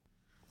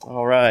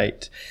All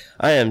right.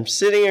 I am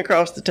sitting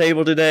across the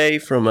table today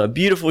from a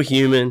beautiful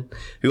human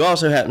who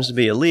also happens to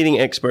be a leading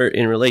expert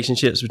in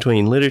relationships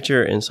between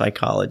literature and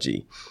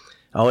psychology.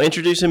 I'll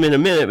introduce him in a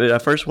minute, but I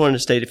first wanted to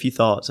state a few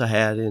thoughts I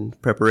had in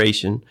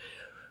preparation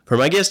for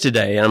my guest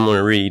today. I'm going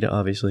to read,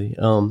 obviously.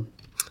 The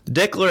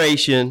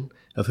Declaration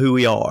of Who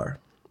We Are.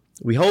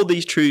 We hold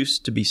these truths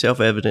to be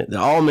self-evident that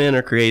all men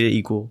are created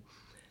equal,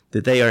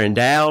 that they are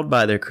endowed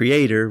by their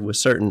Creator with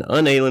certain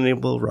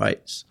unalienable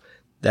rights,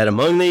 that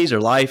among these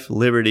are life,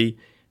 liberty,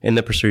 and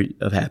the pursuit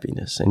of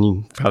happiness. And you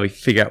can probably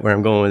figure out where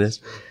I'm going with this.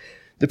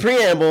 The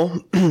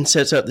preamble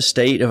sets up the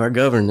state of our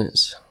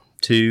governance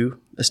to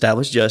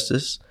establish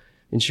justice,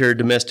 ensure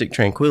domestic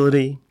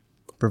tranquility,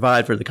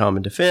 provide for the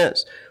common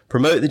defense,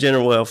 promote the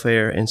general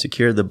welfare, and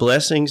secure the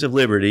blessings of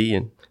liberty,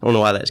 and I don't know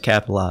why that's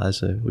capitalized,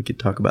 so we could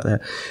talk about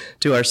that,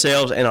 to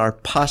ourselves and our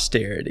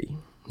posterity.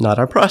 Not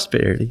our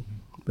prosperity,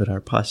 but our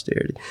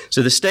posterity.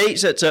 So the state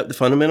sets up the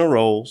fundamental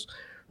roles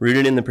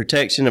rooted in the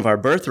protection of our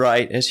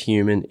birthright as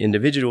human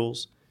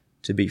individuals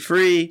to be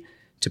free,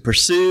 to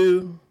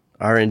pursue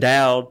our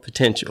endowed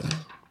potential.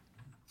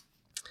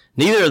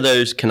 Neither of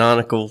those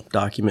canonical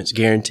documents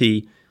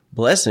guarantee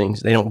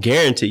blessings. They don't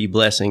guarantee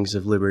blessings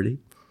of liberty,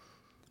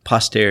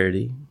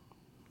 posterity,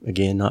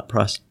 again, not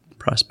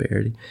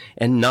prosperity,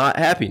 and not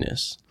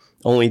happiness,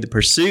 only the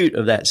pursuit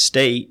of that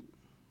state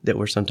that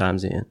we're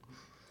sometimes in.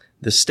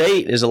 The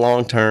state is a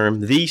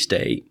long-term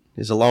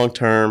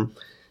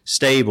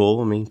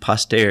stable,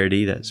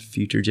 posterity, that's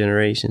future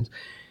generations.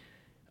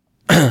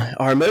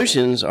 Our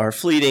emotions are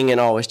fleeting and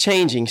always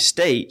changing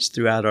states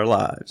throughout our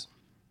lives.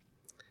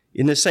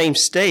 In the same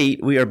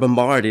state, we are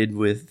bombarded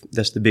with,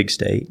 that's the big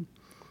state,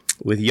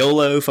 with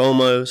YOLO,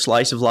 FOMO,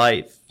 slice of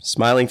life,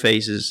 smiling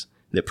faces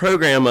that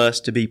program us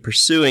to be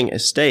pursuing a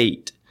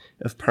state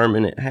of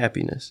permanent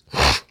happiness.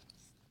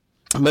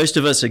 Most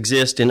of us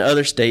exist in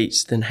other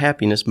states than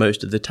happiness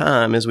most of the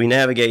time as we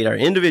navigate our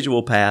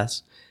individual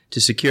paths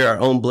to secure our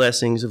own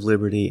blessings of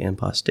liberty and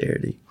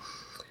posterity.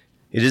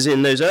 It is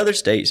in those other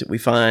states that we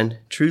find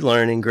true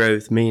learning,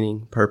 growth,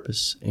 meaning,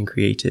 purpose, and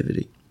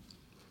creativity.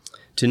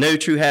 To know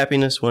true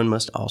happiness, one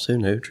must also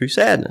know true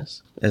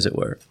sadness, as it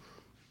were.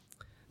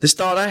 This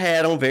thought I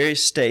had on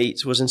various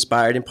states was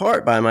inspired in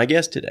part by my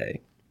guest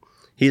today.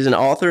 He is an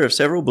author of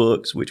several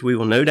books, which we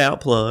will no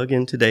doubt plug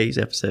in today's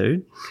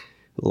episode.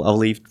 I'll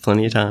leave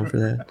plenty of time for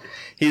that.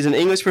 He's an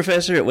English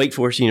professor at Wake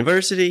Forest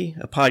University,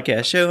 a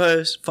podcast show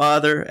host,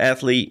 father,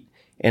 athlete,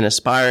 and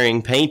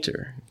aspiring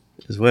painter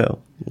as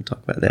well. We'll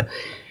talk about that.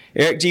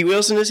 Eric G.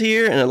 Wilson is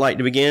here, and I'd like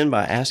to begin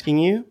by asking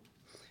you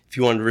if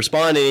you wanted to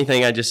respond to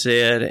anything I just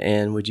said,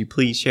 and would you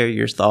please share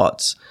your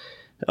thoughts?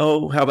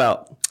 How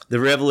about the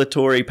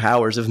revelatory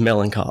powers of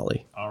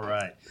melancholy? All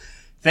right.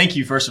 Thank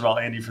you, first of all,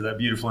 Andy, for that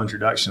beautiful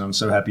introduction. I'm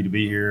so happy to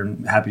be here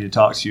and happy to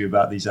talk to you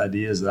about these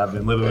ideas that I've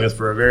been living with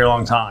for a very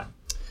long time.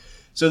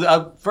 So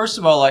I'd first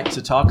of all like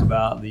to talk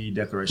about the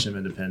Declaration of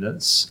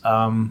Independence.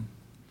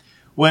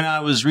 When I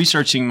was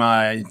researching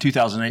my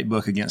 2008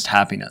 book, Against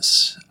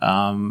Happiness,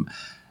 I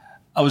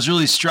was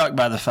really struck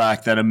by the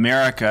fact that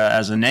America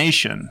as a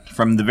nation,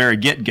 from the very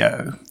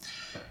get-go,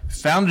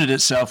 founded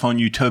itself on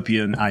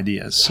utopian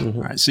ideas. Mm-hmm.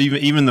 Right? So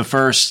even the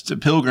first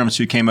pilgrims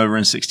who came over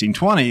in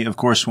 1620, of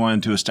course,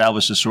 wanted to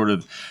establish a sort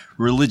of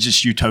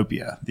religious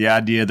utopia, the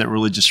idea that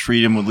religious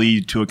freedom would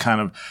lead to a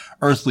kind of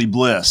earthly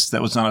bliss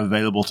that was not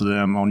available to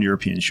them on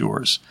European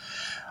shores.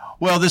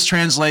 Well, this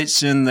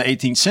translates in the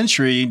 18th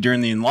century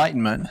during the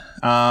Enlightenment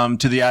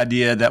to the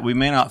idea that we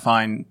may not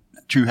find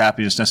true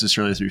happiness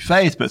necessarily through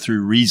faith, but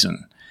through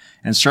reason.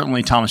 And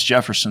certainly Thomas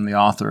Jefferson, the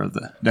author of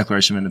the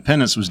Declaration of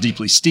Independence, was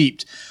deeply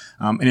steeped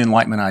in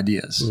Enlightenment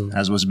ideas,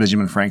 as was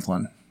Benjamin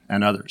Franklin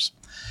and others.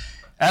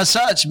 As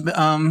such,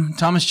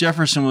 Thomas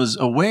Jefferson was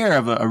aware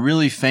of a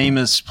really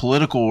famous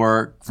political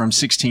work from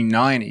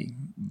 1690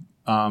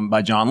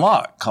 by John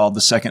Locke called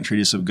The Second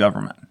Treatise of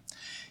Government.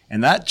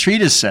 And that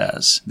treatise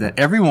says that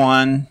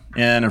everyone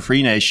in a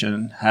free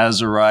nation has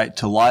a right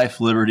to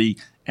life, liberty,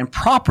 and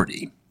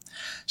property.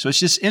 So it's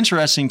just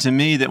interesting to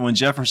me that when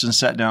Jefferson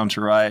sat down to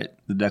write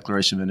the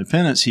Declaration of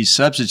Independence, he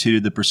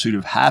substituted the pursuit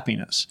of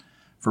happiness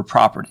for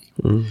property.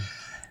 Mm.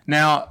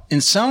 Now,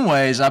 in some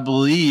ways, I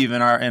believe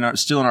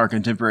still in our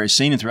contemporary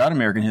scene and throughout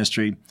American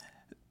history,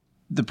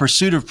 the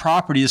pursuit of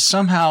property is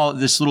somehow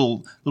this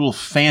little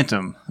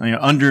phantom,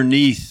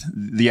 underneath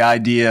the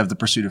idea of the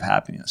pursuit of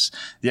happiness.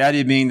 The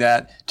idea being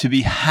that to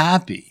be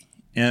happy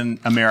in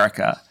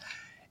America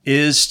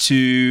is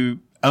to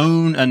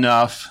own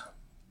enough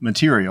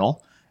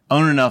material,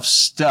 own enough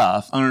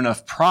stuff, own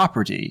enough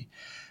property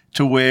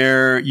to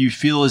where you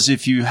feel as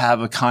if you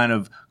have a kind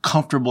of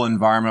comfortable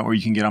environment where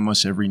you can get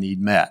almost every need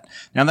met.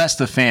 Now, that's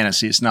the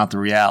fantasy. It's not the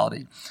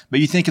reality. But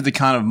you think of the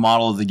kind of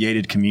model of the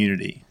gated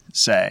community,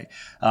 say.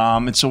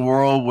 It's a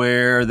world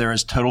where there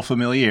is total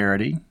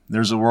familiarity.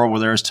 There's a world where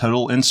there is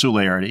total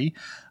insularity.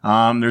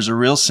 There's a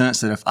real sense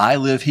that if I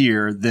live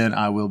here, then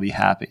I will be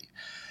happy.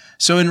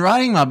 So in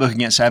writing my book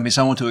Against Happiness,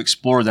 I want to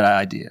explore that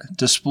idea,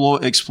 to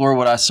explore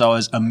what I saw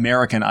as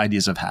American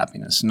ideas of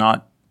happiness,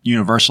 not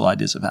universal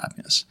ideas of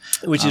happiness.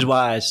 Which is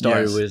why I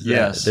started with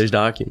those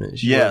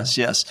documents.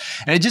 Yes.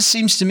 And it just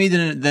seems to me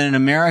that in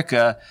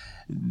America,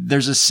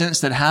 there's a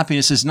sense that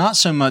happiness is not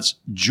so much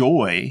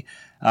joy,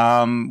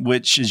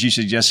 which, as you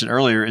suggested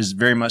earlier, is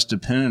very much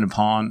dependent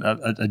upon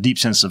a deep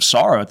sense of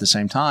sorrow at the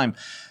same time.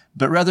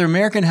 But rather,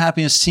 American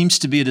happiness seems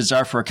to be a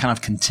desire for a kind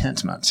of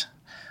contentment,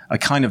 a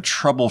kind of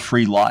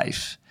trouble-free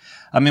life.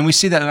 I mean, we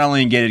see that not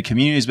only in gated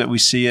communities, but we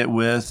see it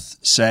with,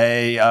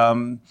 say,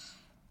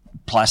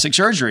 plastic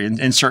surgery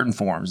in certain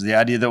forms. The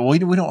idea that we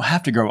don't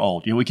have to grow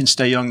old. We can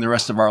stay young the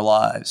rest of our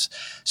lives.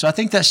 So I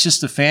think that's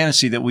just a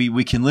fantasy that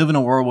we can live in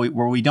a world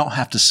where we don't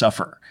have to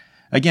suffer.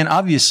 Again,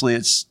 obviously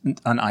it's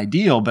an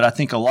ideal, but I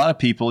think a lot of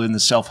people in the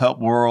self-help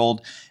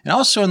world and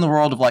also in the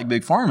world of like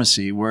big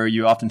pharmacy, where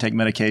you often take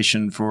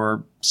medication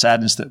for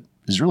sadness that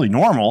is really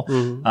normal.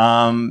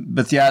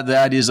 But the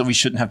idea is that we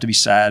shouldn't have to be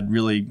sad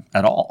really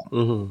at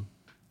all.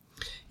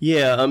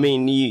 Yeah, I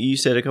mean, you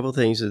said a couple of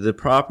things. The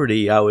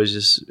property, I was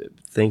just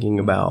thinking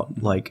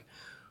about, like,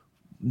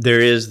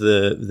 there is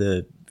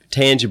the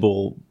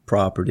tangible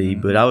property,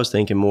 but I was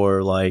thinking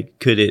more like,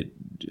 could it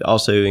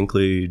also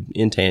include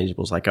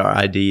intangibles, like our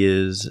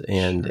ideas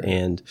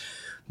and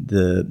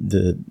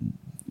the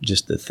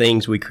just the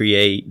things we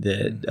create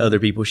that other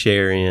people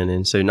share in,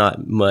 and so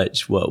not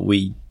much what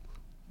we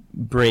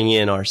bring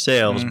in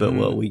ourselves, but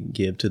what we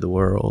give to the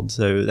world.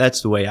 So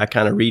that's the way I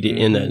kind of read it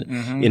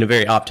in a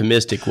very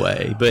optimistic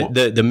way. But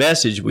the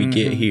message we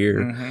get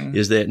here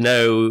is that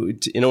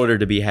in order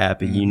to be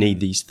happy, you need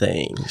these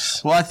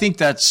things. Well, I think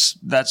that's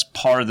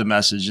part of the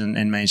message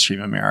in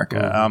mainstream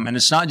America. And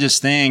it's not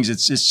just things,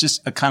 it's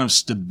just a kind of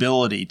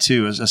stability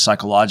too, as a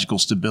psychological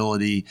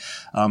stability,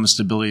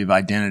 stability of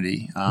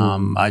identity.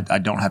 I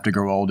don't have to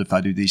grow old if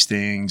I do these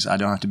things. I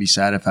don't have to be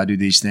sad if I do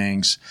these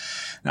things.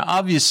 Now,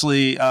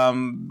 obviously,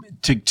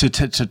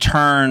 to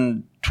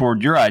turn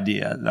toward your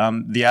idea,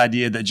 the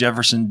idea that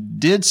Jefferson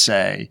did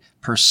say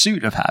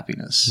pursuit of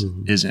happiness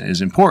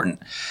is important.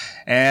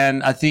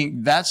 And I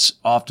think that's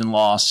often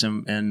lost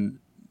in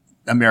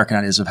American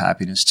ideas of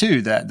happiness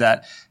too,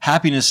 that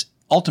happiness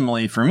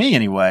ultimately, for me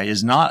anyway,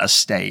 is not a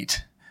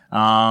state.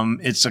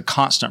 It's a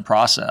constant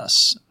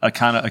process, a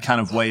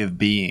kind of way of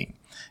being.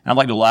 And I'd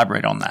like to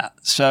elaborate on that.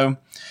 So,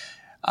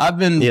 I've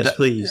been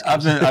diagnosed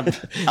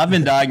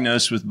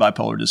with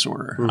bipolar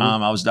disorder.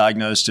 I was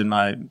diagnosed in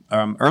my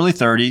early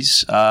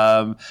 30s.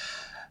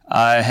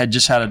 I had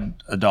just had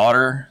a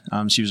daughter.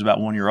 She was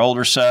about 1 year old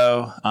or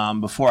so.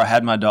 Before I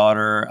had my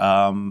daughter,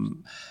 I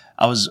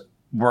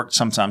worked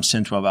sometimes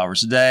 10, 12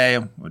 hours a day. I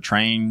would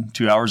train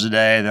 2 hours a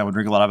day. Then I would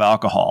drink a lot of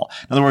alcohol.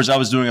 In other words, I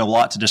was doing a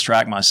lot to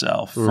distract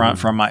myself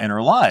from my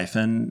inner life.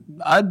 And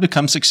I'd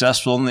become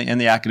successful in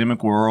the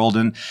academic world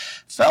and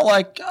felt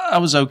like I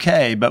was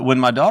okay. But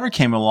when my daughter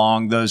came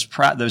along, those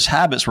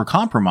habits were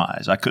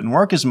compromised. I couldn't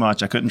work as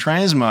much. I couldn't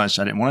train as much.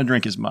 I didn't want to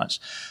drink as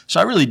much. So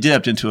I really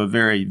dipped into a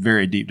very,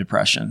 very deep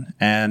depression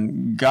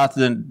and got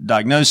the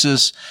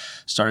diagnosis,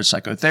 started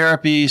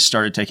psychotherapy,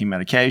 started taking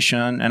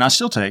medication, and I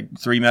still take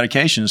 3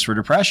 medications for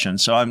depression.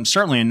 So I'm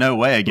certainly in no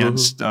way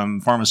against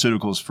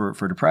pharmaceuticals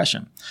for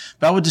depression.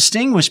 But I would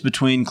distinguish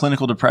between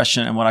clinical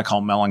depression and what I call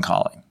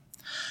melancholy.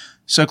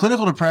 So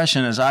clinical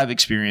depression, as I've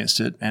experienced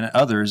it and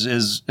others,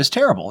 is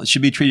terrible. It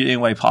should be treated any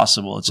way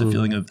possible. It's a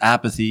feeling of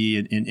apathy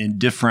and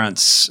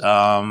indifference. You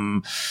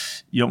don't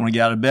want to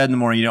get out of bed in the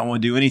morning. You don't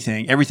want to do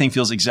anything. Everything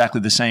feels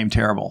exactly the same,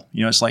 terrible.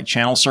 It's like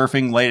channel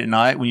surfing late at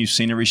night when you've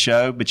seen every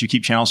show, but you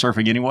keep channel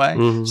surfing anyway.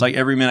 It's like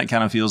every minute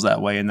kind of feels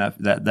that way in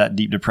that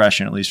deep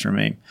depression, at least for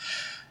me.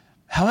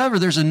 However,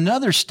 there's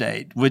another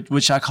state,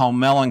 which I call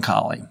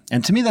melancholy.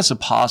 And to me, that's a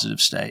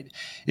positive state.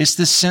 It's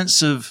this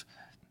sense of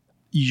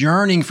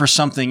yearning for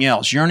something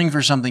else, yearning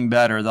for something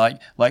better, like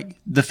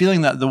the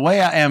feeling that the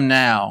way I am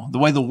now, the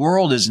way the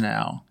world is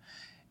now,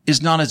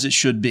 is not as it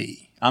should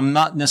be. I'm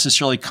not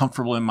necessarily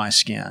comfortable in my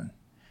skin.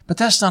 But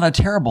that's not a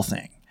terrible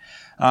thing.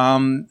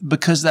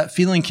 Because that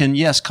feeling can,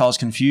 yes, cause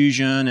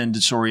confusion and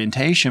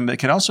disorientation, but it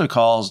can also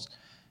cause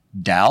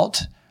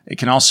doubt. It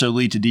can also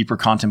lead to deeper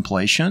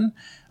contemplation.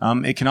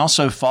 It can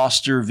also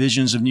foster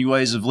visions of new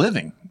ways of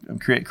living,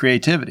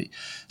 creativity.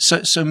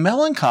 So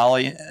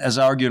melancholy, as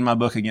I argue in my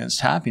book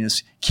Against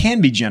Happiness, can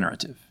be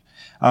generative.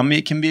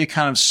 It can be a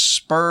kind of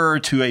spur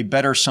to a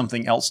better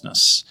something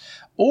elseness,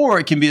 or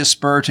it can be a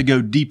spur to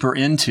go deeper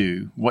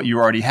into what you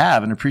already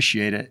have and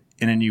appreciate it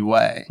in a new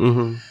way.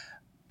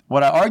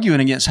 What I argue in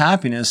Against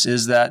Happiness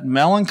is that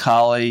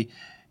melancholy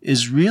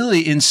is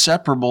really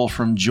inseparable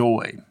from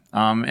joy.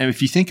 And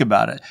if you think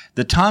about it,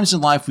 the times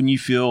in life when you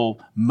feel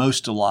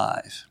most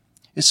alive,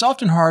 it's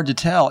often hard to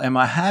tell, am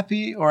I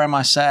happy or am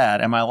I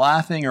sad? Am I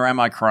laughing or am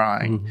I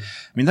crying? I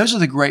mean, those are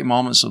the great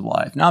moments of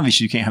life. Now,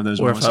 obviously, you can't have those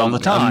moments all the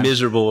time. I'm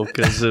miserable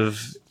because of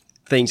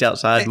things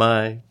outside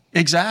my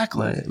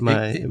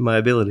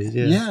abilities.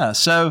 Yeah.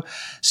 So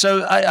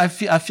I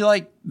feel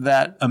like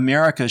that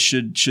America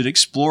should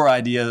explore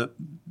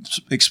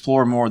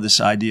more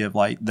this idea of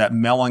like that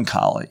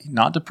melancholy,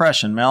 not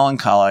depression,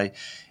 melancholy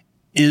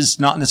is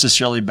not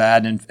necessarily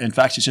bad. In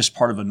fact, it's just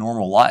part of a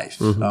normal life.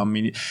 I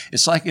mean,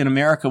 it's like in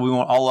America, we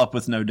want all up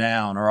with no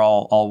down or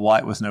all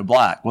white with no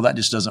black. Well, that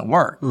just doesn't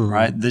work,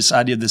 right? This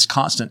idea of this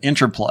constant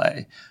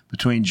interplay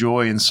between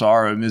joy and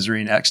sorrow,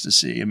 misery and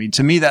ecstasy. I mean,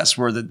 to me, that's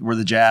where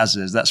the jazz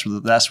is. That's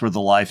where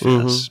the life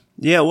is.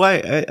 Yeah,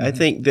 well, I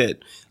think that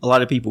a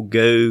lot of people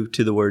go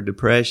to the word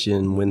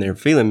depression when they're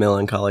feeling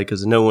melancholy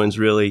because no one's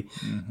really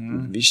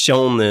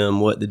shown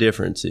them what the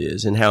difference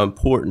is and how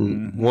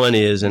important one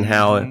is and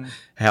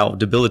how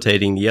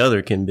debilitating the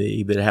other can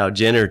be, but how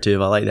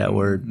generative, I like that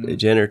word,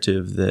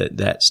 generative,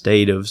 that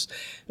state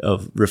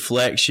of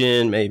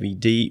reflection, maybe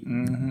deep,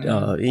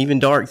 even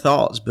dark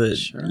thoughts, but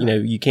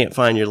you can't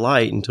find your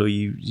light until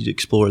you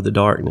explore the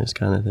darkness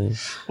kind of thing.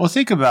 Well,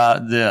 think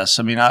about this.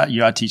 I mean,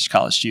 I teach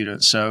college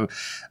students, so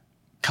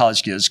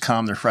college kids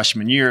come their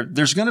freshman year,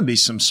 there's going to be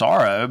some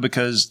sorrow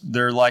because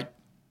they're like,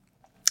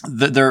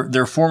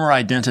 their former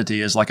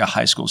identity as like a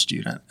high school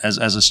student,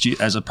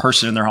 as a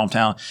person in their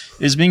hometown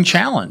is being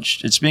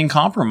challenged. It's being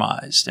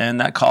compromised,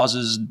 and that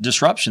causes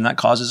disruption. That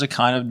causes a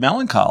kind of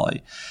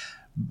melancholy.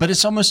 But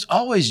it's almost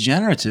always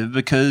generative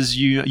because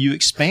you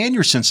expand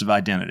your sense of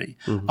identity.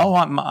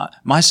 Oh,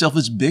 myself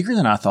is bigger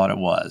than I thought it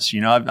was.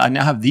 I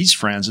now have these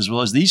friends as well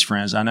as these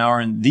friends. I now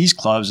are in these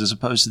clubs as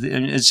opposed to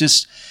it's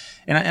just.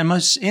 And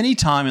most any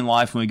time in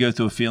life when we go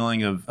through a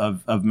feeling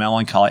of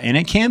melancholy, and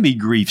it can be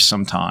grief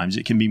sometimes,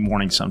 it can be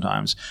mourning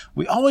sometimes,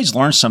 we always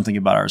learn something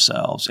about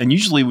ourselves. And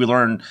usually we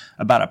learn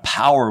about a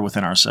power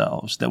within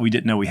ourselves that we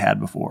didn't know we had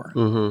before.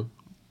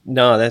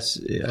 No, I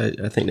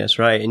think that's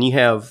right. And you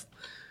have,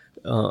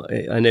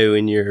 I know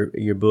in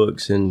your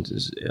books, and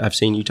I've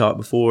seen you talk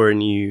before,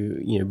 and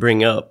you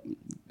bring up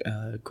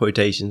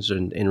quotations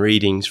and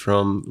readings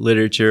from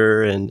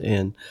literature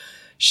and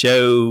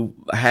show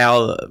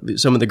how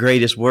some of the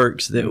greatest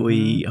works that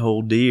we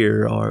hold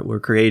dear were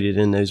created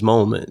in those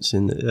moments,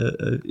 and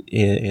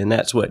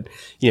that's what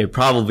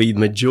probably the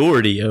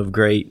majority of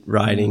great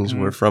writings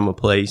were from a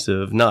place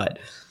of not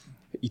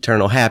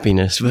eternal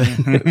happiness,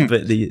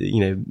 but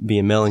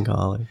being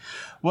melancholy.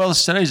 Well, the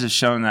studies have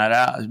shown that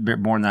out,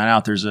 borne that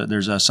out. There's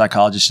a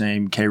psychologist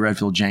named Kay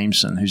Redfield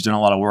Jameson who's done a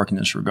lot of work in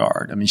this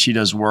regard. I mean, she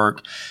does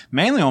work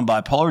mainly on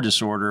bipolar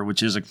disorder,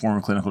 which is a form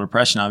of clinical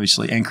depression,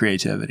 obviously, and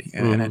creativity.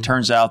 And it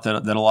turns out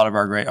that a lot of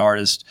our great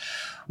artists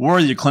were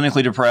either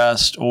clinically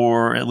depressed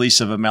or at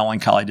least of a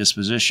melancholy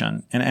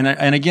disposition.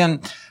 And again,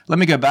 let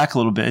me go back a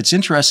little bit. It's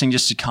interesting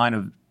just to kind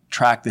of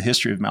track the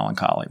history of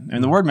melancholy.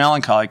 And the word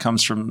melancholy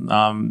comes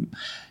from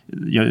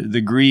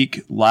the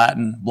Greek,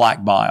 Latin,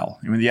 black bile.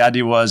 I mean, the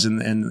idea was in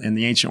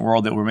the ancient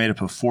world that we're made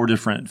up of 4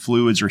 different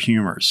fluids or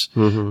humors: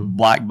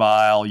 black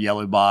bile,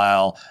 yellow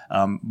bile,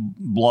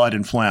 blood,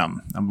 and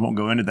phlegm. I won't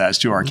go into that; it's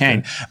too arcane.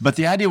 Okay. But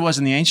the idea was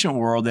in the ancient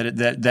world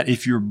that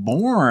if you're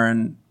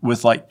born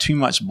with like too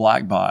much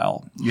black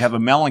bile, you have a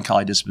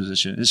melancholy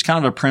disposition. It's kind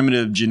of a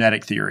primitive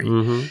genetic theory,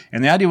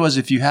 and the idea was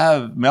if you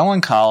have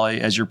melancholy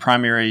as your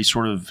primary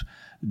sort of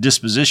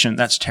disposition,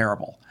 that's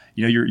terrible.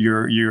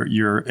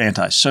 You're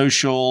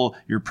antisocial,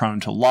 you're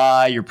prone to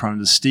lie, you're prone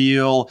to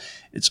steal.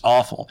 It's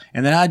awful.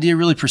 And that idea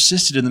really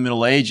persisted in the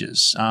Middle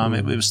Ages.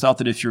 It was thought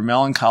that if you're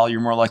melancholy, you're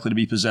more likely to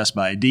be possessed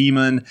by a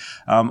demon,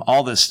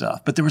 all this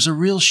stuff. But there was a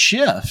real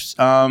shift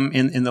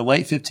in the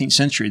late 15th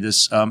century.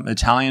 This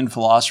Italian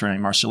philosopher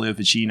named Marsilio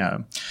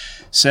Ficino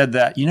said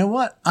that, you know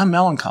what, I'm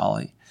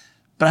melancholy,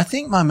 but I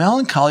think my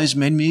melancholy has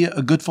made me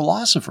a good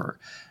philosopher.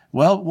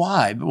 Well,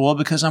 why? Well,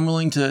 because I'm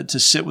willing to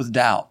sit with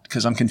doubt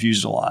because I'm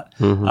confused a lot.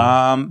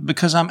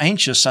 Because I'm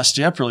anxious, I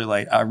stay up really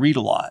late. I read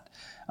a lot.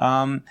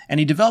 And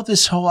he developed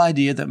this whole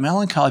idea that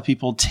melancholy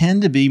people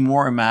tend to be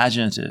more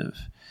imaginative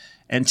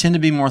and tend to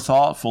be more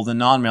thoughtful than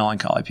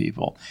non-melancholy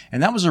people.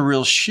 And that was a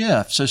real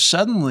shift. So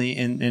suddenly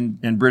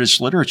in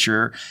British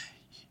literature,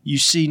 you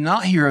see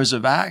not heroes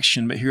of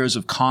action, but heroes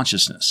of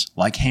consciousness,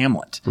 like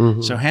Hamlet.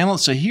 So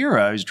Hamlet's a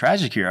hero, he's a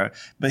tragic hero,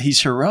 but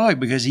he's heroic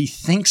because he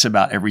thinks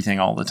about everything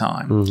all the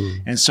time.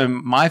 And so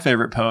my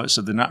favorite poets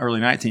of the early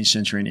 19th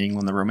century in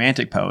England, the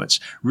Romantic poets,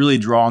 really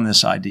draw on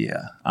this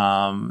idea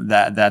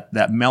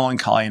that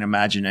melancholy and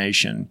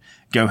imagination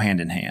go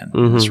hand in hand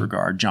in this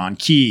regard. John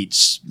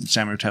Keats,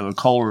 Samuel Taylor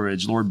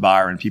Coleridge, Lord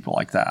Byron, people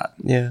like that.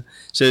 Yeah.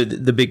 So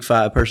the big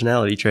 5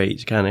 personality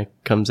traits kind of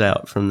comes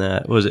out from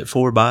that. Was it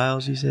 4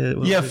 biles you said?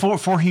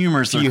 Four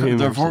humors.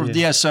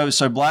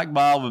 So black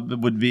bile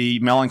would be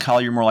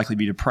melancholy. You're more likely to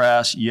be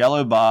depressed.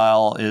 Yellow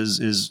bile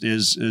is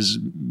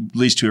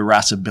leads to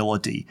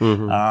irascibility.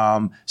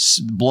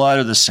 Blood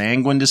or the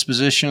sanguine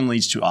disposition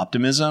leads to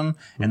optimism,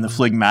 and the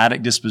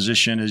phlegmatic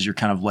disposition is you're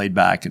kind of laid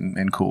back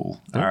and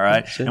cool. All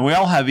right, and we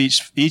all have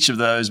each of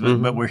those,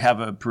 but we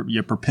have a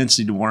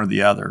propensity to one or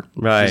the other.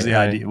 Right.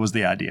 Was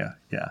the idea.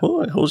 Yeah.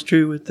 Well, it holds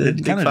true with the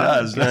It kind of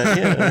does.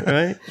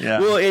 Right. Yeah.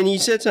 Well, and you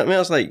said something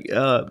else like,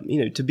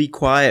 to be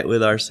quiet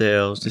with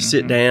ourselves, to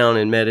sit down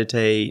and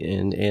meditate,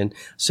 and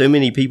so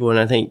many people, and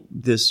I think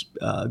this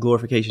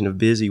glorification of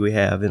busy we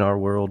have in our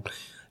world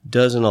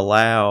doesn't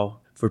allow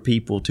for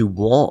people to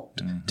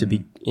want to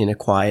be in a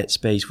quiet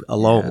space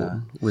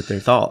alone with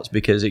their thoughts,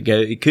 because it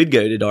could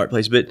go to dark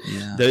place. But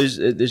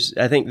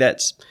I think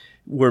that's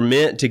we're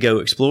meant to go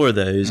explore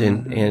those,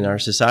 and our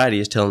society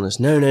is telling us,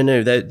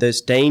 no,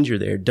 that's danger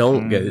there.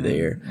 Don't go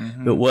there.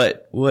 But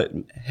what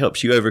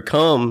helps you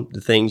overcome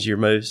the things you're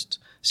most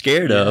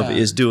scared of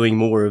is doing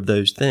more of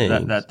those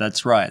things.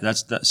 That's right.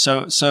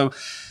 So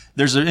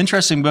there's an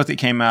interesting book that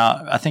came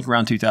out, I think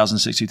around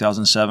 2006,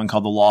 2007,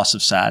 called The Loss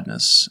of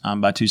Sadness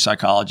by two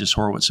psychologists,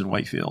 Horowitz and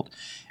Wakefield.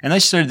 And they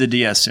studied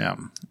the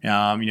DSM,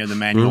 the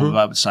manual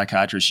that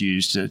psychiatrists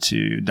use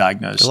to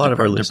diagnose a lot of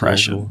our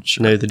depression.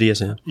 Sure. Know the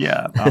DSM.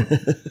 Yeah,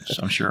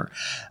 I'm sure.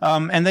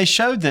 And they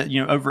showed that,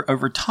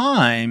 over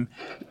time,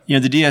 the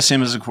DSM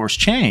has, of course,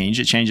 changed.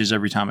 It changes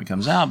every time it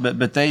comes out.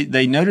 But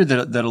they noted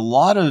that a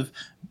lot of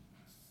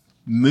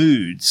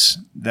moods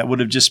that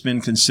would have just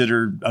been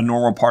considered a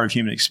normal part of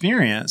human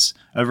experience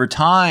over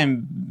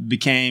time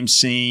became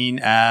seen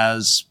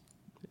as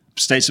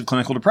states of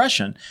clinical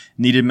depression,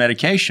 needed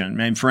medication.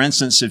 I mean, for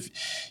instance, if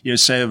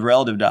say a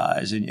relative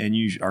dies and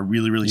you are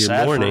really, really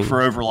sad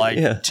for over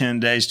 10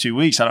 days, 2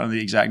 weeks, I don't know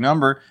the exact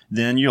number,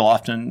 then you'll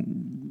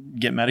often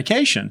get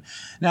medication.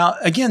 Now,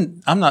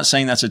 again, I'm not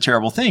saying that's a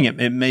terrible thing.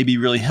 It may be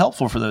really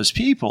helpful for those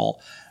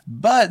people.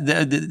 But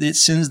it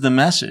sends the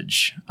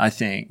message, I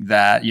think,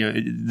 that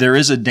there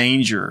is a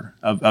danger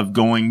of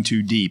going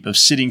too deep, of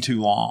sitting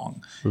too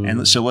long,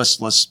 and so let's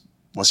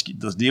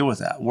deal with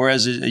that.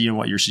 Whereas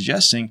what you're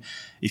suggesting,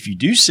 if you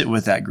do sit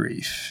with that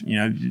grief,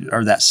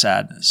 or that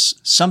sadness,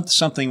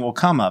 something will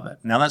come of it.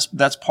 Now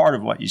that's part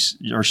of what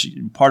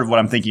part of what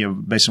I'm thinking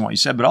of based on what you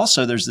said. But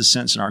also, there's this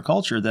sense in our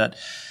culture that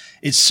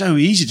it's so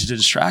easy to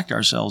distract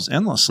ourselves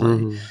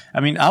endlessly.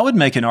 I mean, I would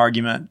make an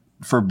argument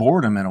for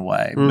boredom in a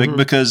way,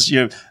 because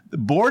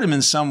boredom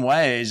in some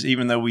ways,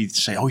 even though we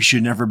say, "Oh, you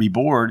should never be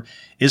bored,"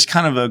 is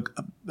kind of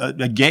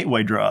a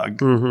gateway drug,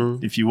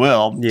 if you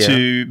will,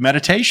 to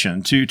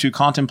meditation, to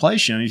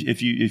contemplation.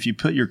 If you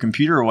put your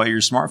computer away, your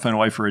smartphone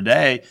away for a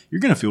day,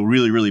 you're going to feel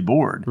really, really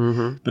bored.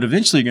 But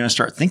eventually, you're going to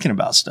start thinking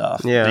about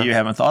stuff that you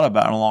haven't thought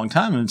about in a long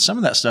time, and some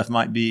of that stuff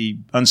might be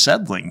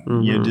unsettling,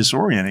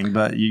 disorienting,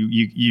 but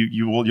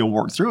you'll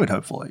work through it,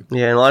 hopefully.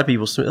 Yeah, and a lot of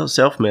people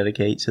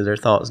self-medicate so their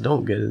thoughts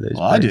don't go to those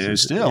places. I do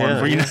still.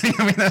 Yeah.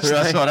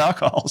 That's what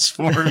alcohol's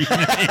for. It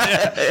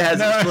has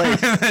its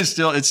place.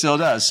 It still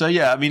does. So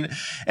yeah, I mean,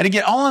 and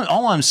again,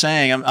 all I'm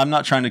saying, I'm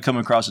not trying to come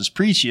across as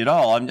preachy at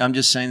all. I'm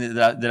just saying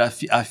that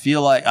I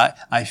feel like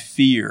I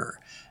fear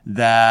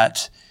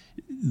that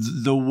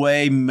the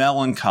way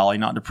melancholy,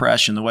 not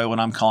depression, the way what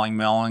I'm calling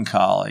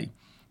melancholy,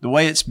 the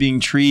way it's being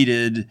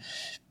treated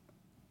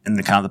in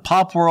the kind of the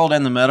pop world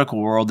and the medical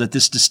world, that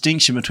this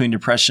distinction between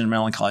depression and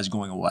melancholy is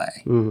going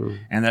away.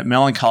 And that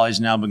melancholy is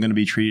now going to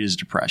be treated as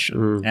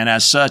depression. And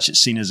as such, it's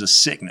seen as a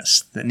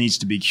sickness that needs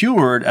to be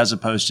cured as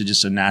opposed to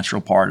just a natural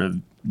part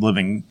of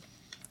living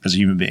as a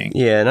human being.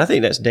 Yeah, and I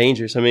think that's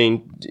dangerous. I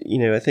mean,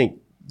 I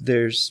think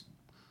there's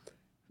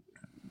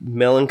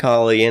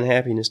melancholy and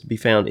happiness to be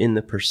found in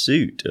the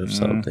pursuit of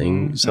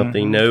something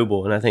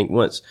noble. And I think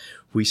once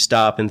we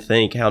stop and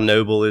think how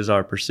noble is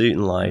our pursuit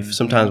in life,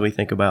 sometimes we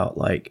think about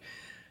like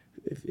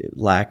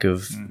lack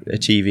of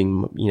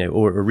achieving,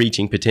 or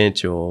reaching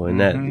potential,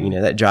 and that,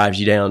 that drives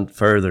you down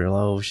further.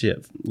 Oh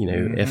shit,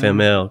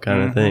 FML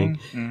kind of thing.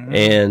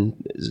 And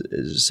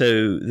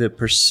so the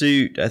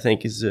pursuit, I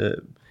think, is a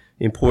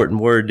important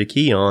word to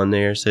key on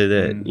there, so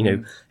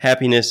that,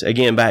 happiness,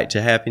 again, back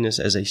to happiness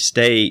as a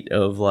state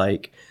of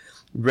like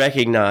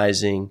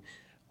recognizing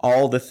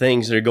all the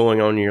things that are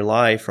going on in your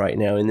life right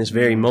now. In this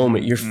very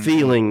moment, you're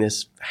feeling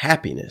this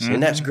happiness,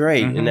 and that's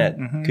great. And that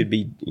could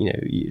be,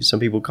 some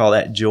people call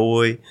that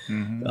joy,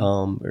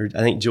 or I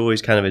think joy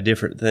is kind of a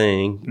different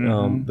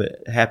thing.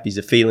 But happy is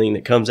a feeling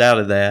that comes out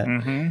of that.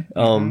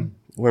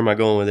 Where am I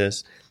going with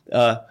this?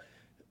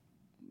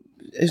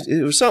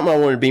 It was something I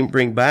wanted to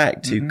bring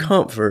back to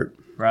comfort.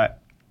 Right.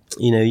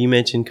 You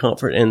mentioned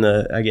comfort, and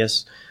I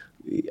guess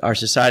our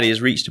society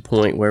has reached a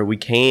point where we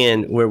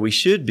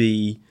should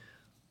be,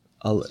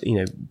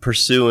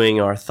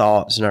 pursuing our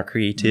thoughts and our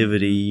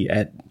creativity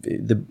at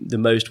the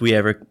most we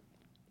ever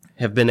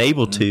have been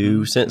able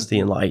to since the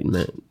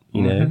Enlightenment,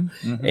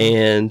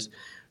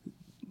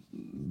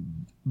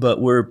 but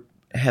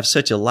have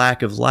such a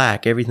lack.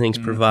 Everything's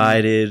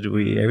provided.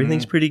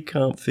 Everything's pretty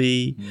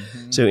comfy.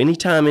 So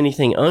anytime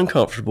anything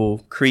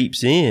uncomfortable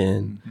creeps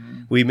in,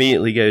 we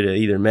immediately go to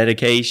either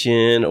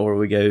medication, or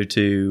we go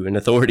to an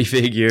authority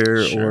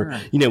figure, or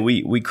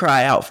we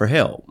cry out for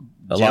help.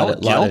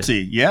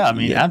 Guilty. Yeah, I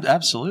mean,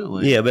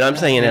 absolutely. Yeah, but I'm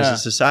saying as a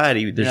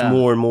society, there's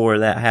more and more of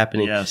that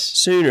happening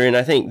sooner. And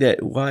I think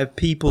that why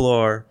people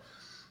are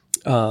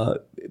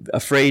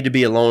afraid to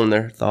be alone in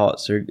their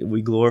thoughts, or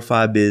we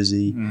glorify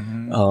busy.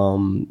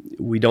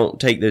 We don't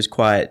take those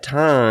quiet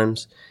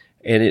times.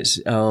 And it's,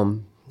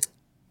 God,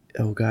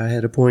 I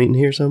had a point in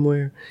here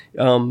somewhere.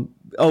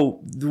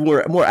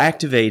 We're more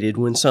activated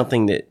when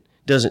something that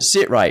doesn't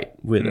sit right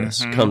with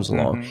us comes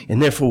along.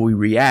 And therefore we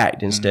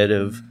react instead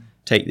of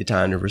take the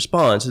time to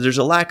respond. So there's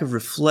a lack of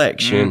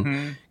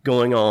reflection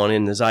going on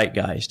in the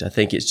zeitgeist. I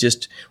think it's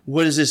just,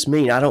 what does this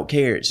mean? I don't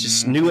care. It's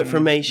just new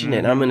information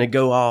and I'm going to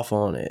go off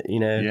on it.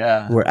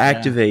 We're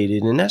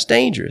activated and that's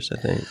dangerous, I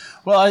think.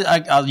 Well,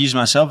 I'll use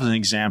myself as an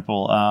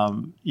example.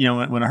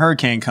 When a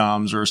hurricane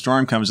comes or a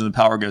storm comes and the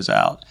power goes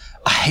out,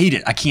 I hate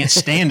it. I can't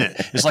stand it.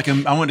 It's like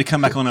I want it to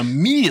come back on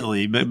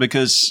immediately, but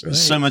because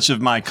so much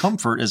of my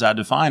comfort, as I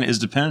define it, is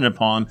dependent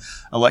upon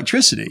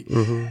electricity.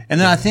 And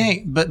then I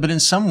think, but in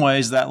some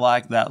ways, that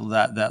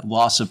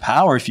loss of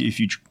power, if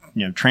you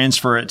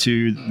transfer it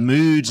to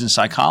moods and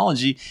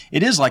psychology,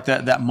 it is like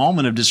that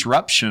moment of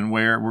disruption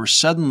where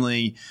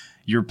suddenly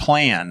your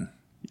plan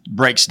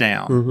breaks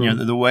down.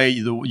 The way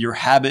your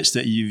habits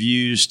that you've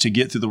used to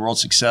get through the world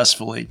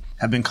successfully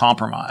have been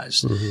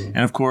compromised. And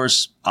of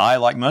course, I,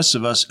 like most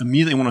of us,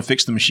 immediately want to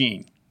fix the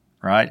machine,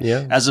 right?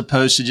 Yeah. As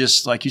opposed to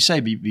just, like you say,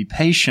 be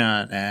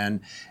patient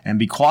and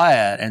be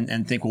quiet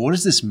and think, well, what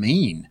does this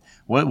mean?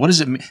 What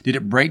does it mean? Did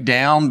it break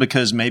down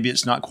because maybe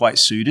it's not quite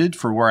suited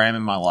for where I am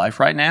in my life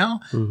right now?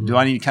 Do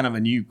I need kind of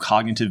a new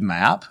cognitive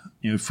map,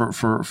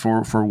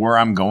 for where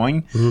I'm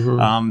going?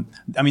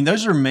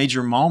 Those are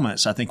major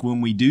moments, I think,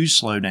 when we do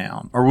slow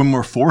down or when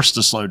we're forced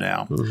to slow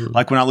down.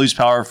 Like when I lose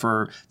power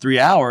for 3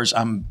 hours,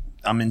 I'm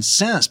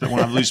incensed. But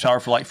when I lose power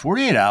for like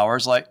 48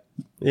 hours,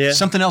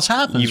 something else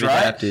happens, You've right?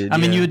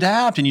 adapted, You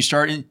adapt and you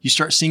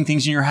start seeing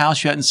things in your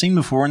house you hadn't seen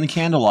before in the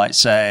candlelight,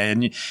 say,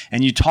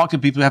 and you talk to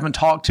people you haven't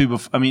talked to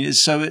before.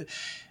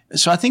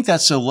 So I think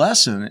that's a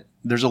lesson.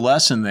 There's a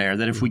lesson there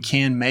that if we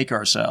can make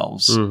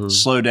ourselves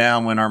slow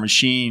down when our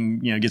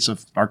machine,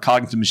 our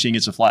cognitive machine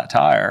gets a flat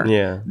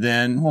tire,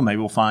 then maybe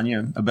we'll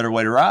find a better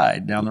way to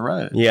ride down the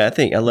road. Yeah,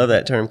 I love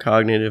that term,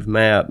 cognitive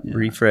map,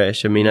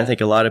 refresh. I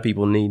think a lot of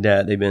people need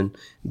that. They've been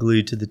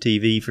glued to the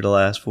TV for the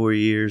last 4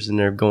 years and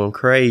they're going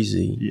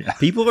crazy. Yeah.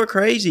 People are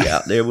crazy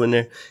out there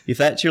if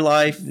that's your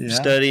life,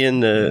 studying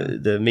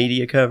the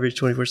media coverage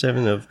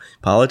 24/7 of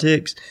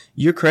politics,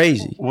 you're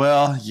crazy.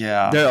 Well,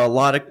 yeah. There are a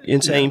lot of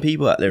insane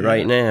people out there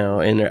right now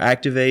and they're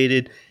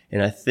activated.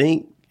 And I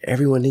think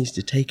everyone needs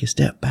to take a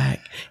step back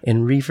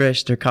and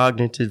refresh their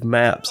cognitive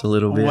maps a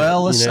little bit.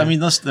 Well,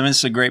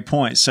 that's a great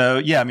point. So,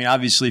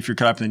 obviously, if you're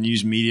caught up in the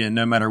news media,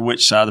 no matter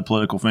which side of the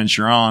political fence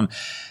you're on,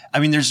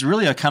 there's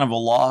really a kind of a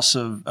loss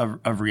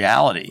of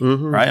reality,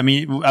 right?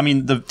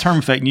 The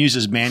term fake news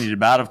is bandied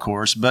about, of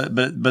course, but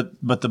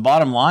the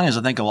bottom line is,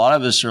 I think a lot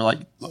of us are like,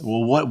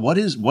 well, what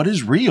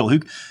is real?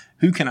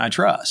 Who can I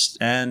trust?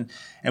 And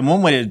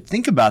one way to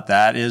think about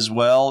that is,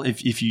 well,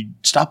 if you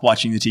stop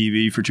watching the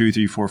TV for 2,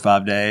 3, 4,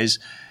 5 days,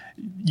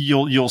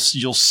 you'll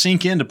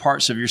sink into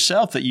parts of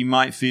yourself that you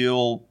might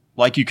feel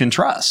like you can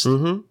trust.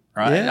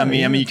 Right.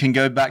 Yeah, you can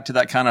go back to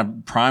that kind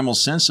of primal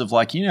sense of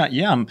like,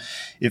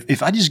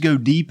 if I just go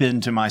deep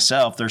into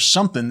myself, there's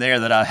something there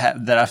that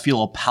I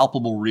feel a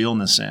palpable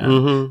realness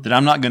in that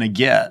I'm not going to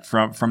get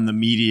from the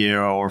media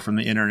or from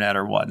the internet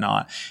or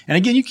whatnot. And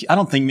again, I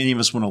don't think many of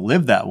us want to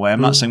live that way. I'm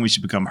not saying we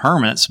should become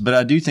hermits, but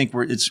I do think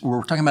we're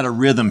talking about a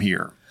rhythm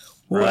here.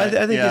 Well, right?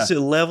 I think it's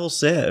a level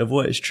set of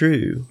what is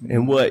true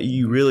and what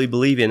you really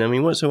believe in.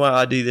 Once in a while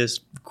I do this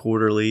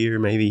quarterly or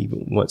maybe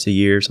once a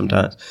year,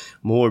 sometimes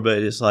more, but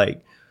it's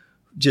like,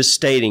 just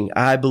stating,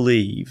 I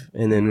believe,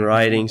 and then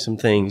writing some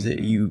things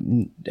that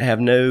you have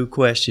no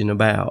question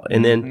about.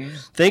 And then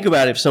think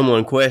about if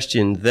someone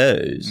questioned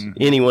those,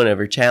 anyone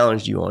ever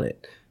challenged you on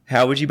it,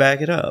 how would you back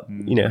it up?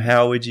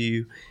 How would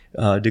you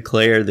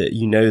declare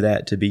that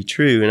that to be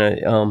true?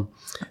 And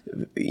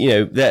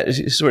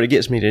that sort of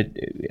gets me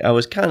to, I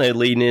was kind of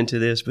leading into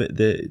this, but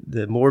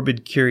the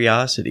morbid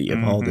curiosity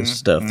of all this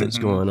stuff that's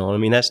going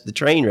on. That's the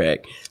train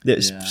wreck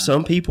that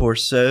some people are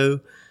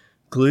so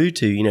glued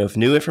to. If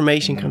new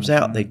information comes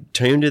out, they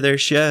tune to their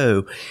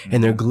show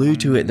and they're glued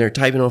to it and they're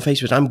typing on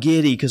Facebook, I'm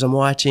giddy because I'm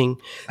watching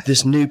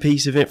this new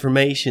piece of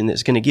information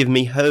that's going to give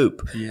me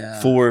hope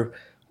for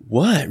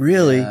what,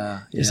 really?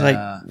 It's like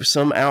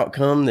some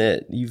outcome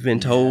that you've been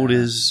told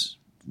is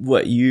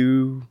what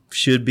you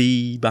should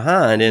be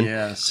behind.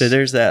 And so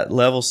there's that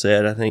level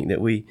set, I think, that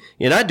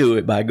and I do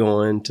it by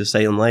going to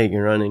Salem Lake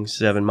and running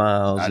 7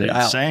 miles. I do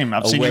the same.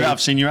 I've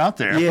seen you out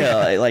there.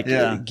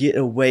 Yeah, get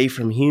away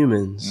from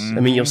humans.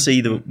 You'll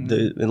see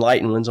the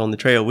enlightened ones on the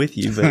trail with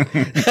you, but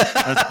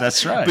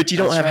that's right. But you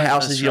don't have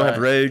houses, you don't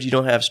have roads, you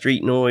don't have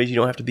street noise, you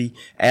don't have to be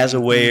as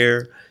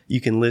aware. You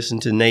can listen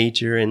to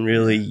nature and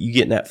really you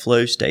get in that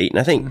flow state. And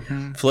I think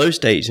flow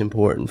state is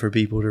important for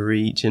people to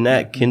reach, and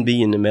that can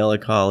be in the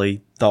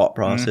melancholy thought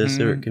process,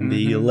 or it can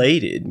be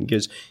elated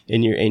because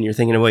and you're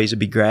thinking of ways to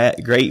be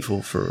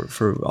grateful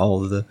for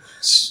all of the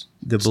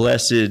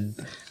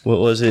blessed, what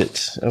was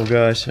it? Oh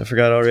gosh, I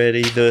forgot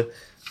already. The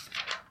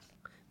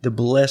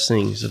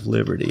blessings of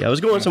liberty. I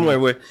was going somewhere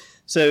where.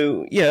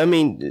 So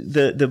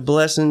the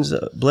blessings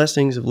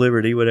of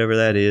liberty, whatever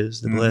that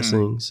is, the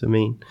blessings.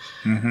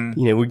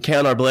 We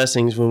count our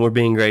blessings when we're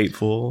being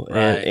grateful,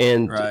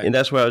 and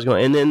that's where I was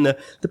going. And then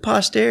the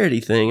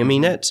posterity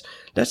thing.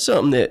 That's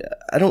something that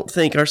I don't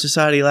think our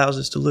society allows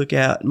us to look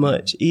at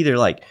much either.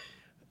 Like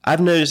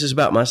I've noticed this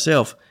about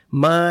myself.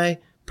 My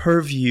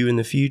purview in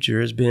the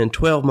future has been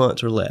 12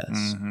 months or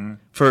less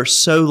for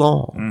so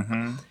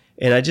long.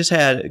 And I just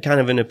had kind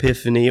of an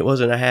epiphany. It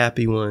wasn't a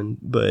happy one,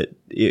 but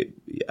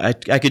I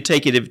could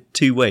take it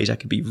two ways. I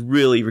could be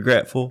really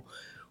regretful,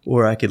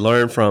 or I could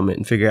learn from it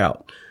and figure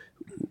out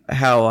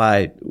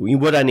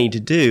what I need to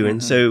do.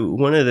 And so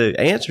one of the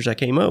answers I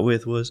came up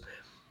with was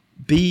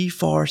be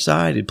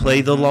farsighted,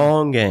 play the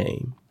long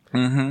game.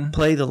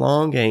 Play the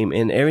long game,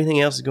 and everything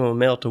else is going to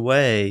melt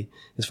away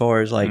as far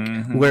as like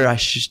where I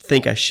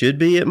think I should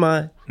be at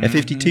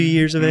 52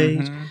 years of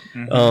age,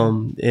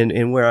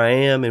 and where I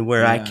am and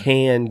where I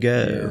can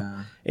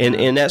go.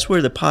 And that's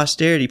where the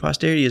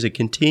posterity is a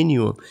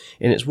continuum,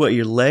 and it's what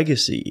your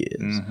legacy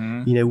is.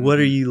 What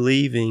are you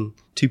leaving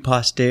to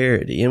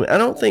posterity? And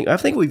I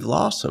think we've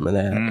lost some of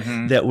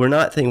that, that we're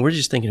not thinking, we're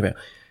just thinking about,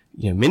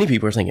 many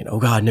people are thinking, oh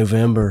God,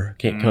 November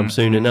can't come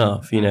soon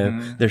enough.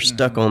 They're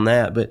stuck on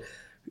that. But,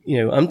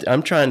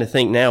 I'm trying to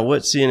think now,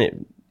 what's in it?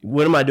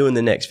 What am I doing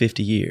the next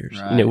 50 years?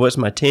 Right. What's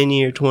my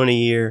 10-year,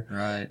 20-year?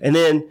 Right. And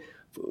then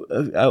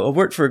I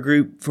worked for a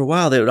group for a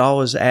while that would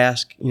always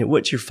ask,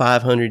 what's your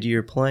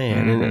 500-year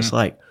plan? And it's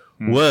like,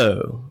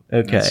 whoa,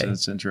 okay.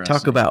 That's interesting.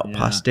 Talk about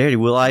posterity.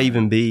 Will I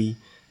even be,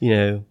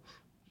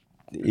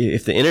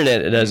 if the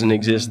internet doesn't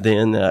exist,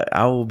 then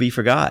I will be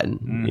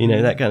forgotten,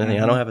 that kind of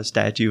thing. I don't have a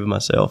statue of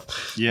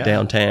myself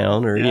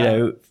downtown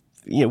or,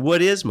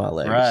 what is my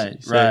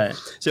legacy? Right.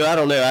 So I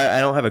don't know. I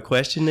don't have a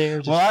question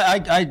there. Well,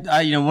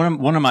 I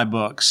one of my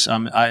books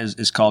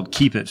is called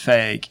 "Keep It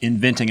Fake: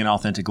 Inventing an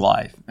Authentic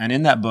Life," and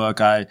in that book,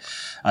 I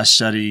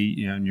study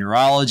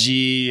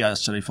neurology, I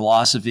study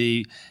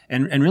philosophy,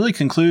 and really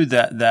conclude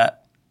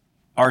that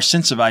our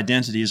sense of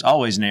identity is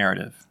always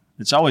narrative.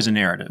 It's always a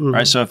narrative,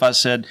 right? So if I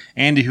said,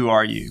 "Andy, who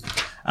are you?"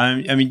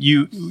 I mean,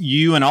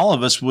 you and all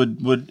of us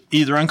would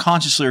either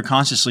unconsciously or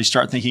consciously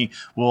start thinking,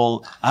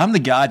 well, I'm the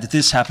guy that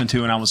this happened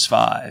to when I was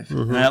 5.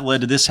 And that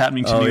led to this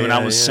happening to me when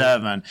I was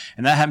 7.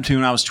 And that happened to me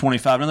when I was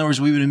 25. In other words,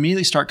 we would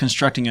immediately start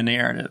constructing a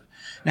narrative.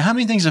 Now, how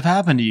many things have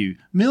happened to you?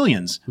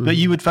 Millions. But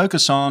you would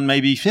focus on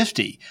maybe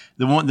 50,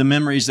 the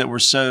memories that were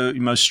so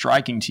most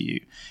striking to you.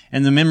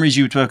 And the memories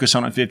you would focus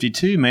on at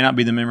 52 may not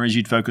be the memories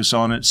you'd focus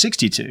on at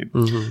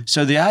 62.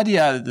 So the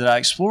idea that I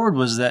explored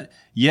was that,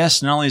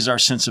 yes, not only is our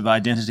sense of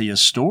identity a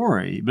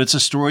story, but it's a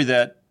story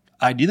that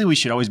ideally we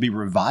should always be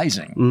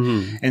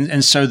revising.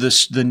 And so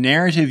the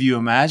narrative you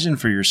imagine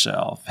for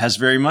yourself has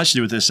very much to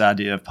do with this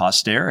idea of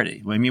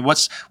posterity. I mean,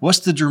 what's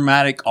the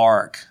dramatic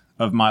arc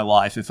of my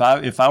life? If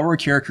I were a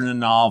character in a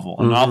novel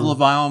of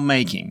my own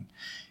making,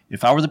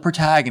 if I were the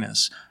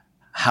protagonist,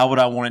 how would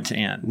I want it to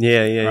end?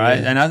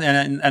 Right.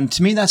 And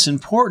to me, that's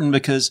important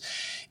because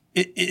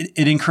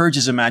it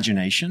encourages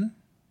imagination.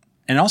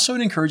 And also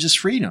it encourages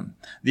freedom.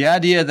 The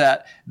idea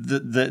that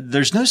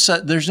there's no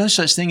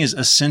such thing as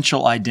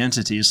essential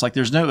identity. It's like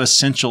there's no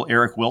essential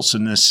Eric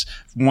Wilson-ness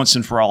once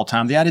and for all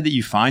time. The idea that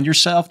you find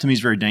yourself, to me, is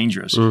very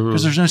dangerous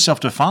because there's no self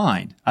to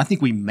find. I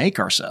think we make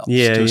ourselves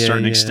to a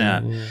certain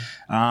extent.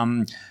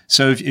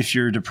 So if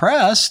you're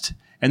depressed,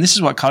 and this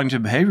is what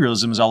cognitive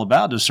behavioralism is all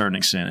about to a certain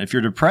extent. If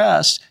you're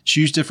depressed,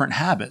 choose different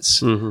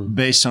habits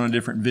based on a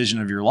different vision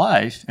of your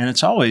life. And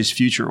it's always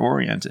future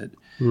oriented.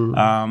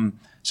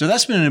 So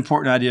that's been an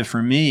important idea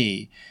for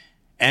me.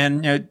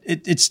 And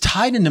it's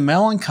tied into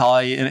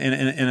melancholy in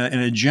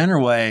a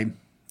general way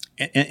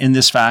in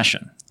this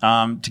fashion.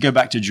 To go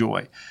back to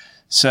joy.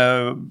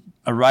 So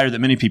a writer that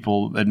many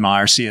people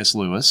admire, C.S.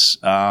 Lewis,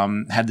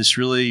 had this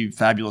really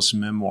fabulous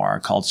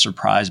memoir called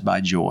Surprised by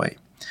Joy.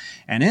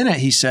 And in it,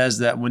 he says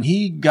that when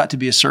he got to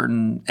be a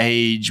certain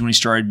age, when he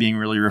started being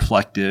really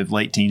reflective,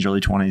 late teens,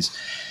 early 20s,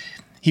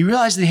 he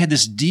realized that he had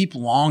this deep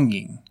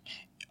longing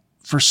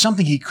for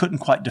something he couldn't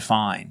quite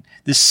define.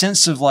 This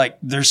sense of like,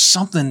 there's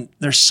something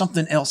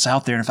else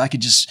out there. And if I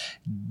could just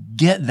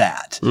get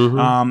that,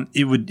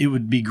 it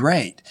would be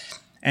great.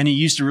 And he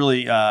used a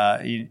really,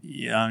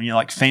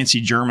 like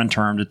fancy German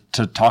term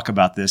to talk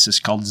about this. It's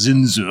called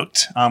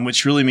Sehnsucht,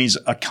 which really means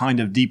a kind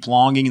of deep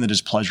longing that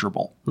is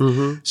pleasurable.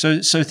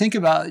 So think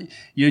about,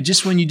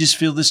 just when you just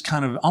feel this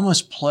kind of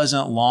almost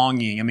pleasant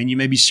longing. I mean, you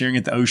may be staring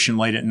at the ocean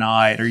late at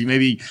night, or you may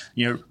be,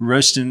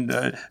 roasting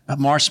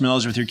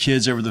marshmallows with your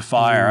kids over the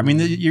fire. I mean,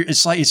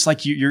 it's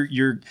like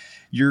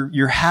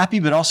you're happy,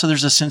 but also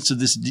there's a sense of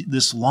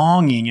this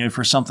longing,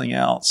 for something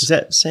else. Is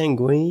that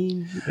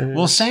sanguine?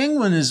 Well,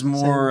 sanguine is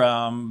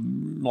more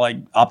like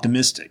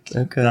optimistic.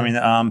 Okay. I mean,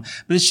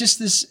 but it's just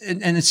this,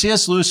 and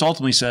C.S. Lewis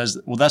ultimately says,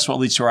 well, that's what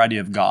leads to our idea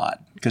of God.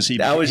 Because he's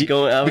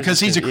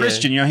a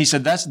Christian, he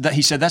said that's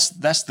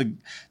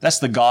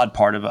the God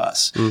part of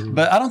us.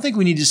 But I don't think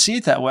we need to see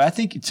it that way. I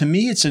think, to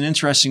me, it's an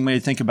interesting way to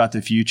think about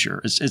the future.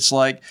 It's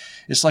like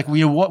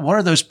what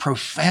are those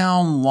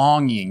profound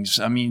longings?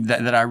 I mean,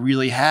 that I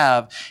really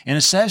have, and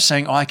instead of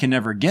saying, oh, I can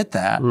never get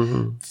that,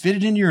 fit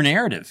it into your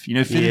narrative. Fit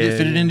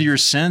it into your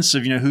sense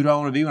of who do I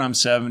want to be when I'm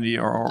 70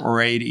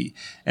 or 80.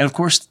 And of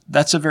course,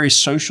 that's a very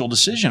social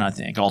decision. I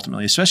think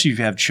ultimately, especially if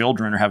you have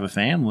children or have a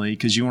family,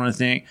 because you want to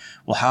think,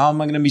 well, how am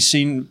I going to be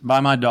seen by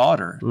my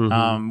daughter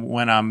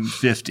when I'm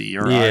 50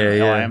 or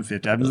I am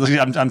 50. I'm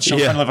trying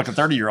to live like a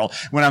 30-year-old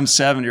when I'm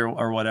 70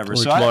 or whatever. Or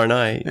tomorrow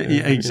night.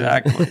 Yeah,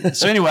 exactly.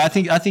 So anyway, I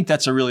think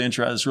that's a really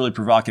interesting, it's a really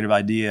provocative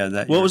idea.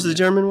 What was the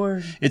German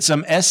word? It's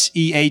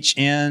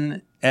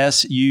SEHNSUCHT,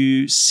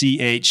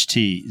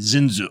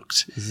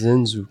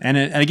 Sehnsucht. And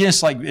again,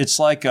 it's like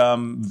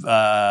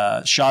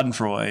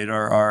Schadenfreude,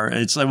 or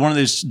it's like one of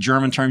those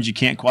German terms you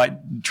can't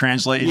quite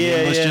translate in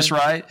English just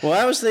right. Well,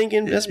 I was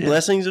thinking that's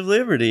blessings of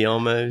liberty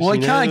almost. Well,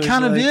 it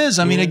kind of is.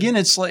 I mean, again,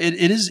 it's like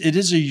it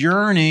is a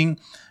yearning,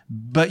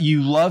 but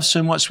you love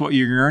so much what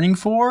you're yearning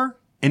for.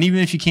 And even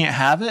if you can't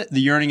have it, the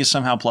yearning is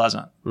somehow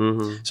pleasant.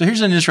 Mm-hmm. So here's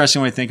an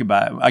interesting way to think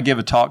about it. I gave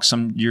a talk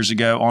some years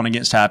ago on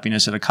Against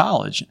Happiness at a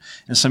college,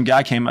 and some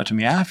guy came up to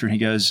me after, and he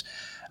goes,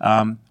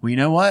 well, you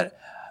know what?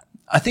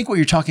 I think what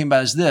you're talking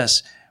about is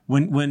this.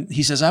 When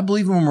he says, I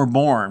believe when we're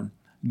born,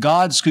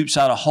 God scoops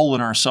out a hole in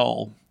our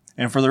soul,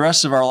 and for the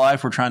rest of our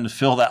life, we're trying to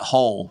fill that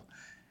hole.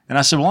 And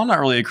I said, well, I'm not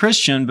really a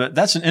Christian, but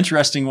that's an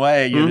interesting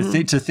way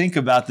to think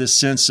about this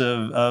sense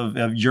of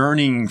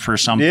yearning for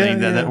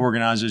something that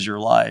organizes your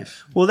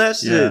life. Well,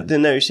 that's the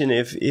notion.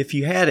 If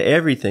you had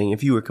everything,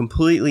 if you were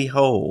completely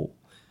whole,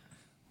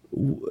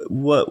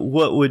 what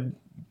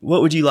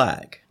would you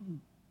lack?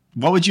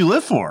 What would you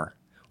live for?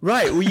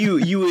 Right. Well,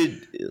 you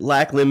would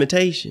lack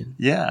limitation.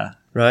 Yeah.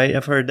 Right.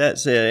 I've heard that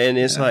said, and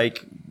it's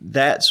like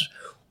that's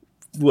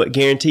what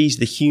guarantees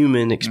the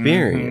human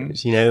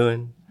experience.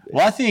 And.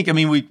 Well, I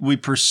mean, we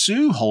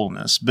pursue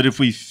wholeness, but if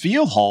we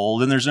feel whole,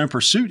 then there's no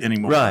pursuit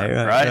anymore.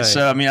 Right.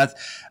 So, I mean,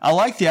 I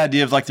like the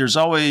idea of like there's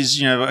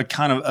always, a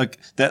kind of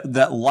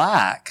that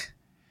lack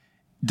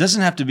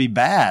doesn't have to be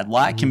bad.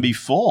 Lack can be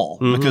full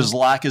because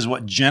lack is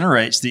what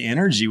generates the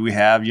energy we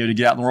have, to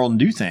get out in the world and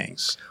do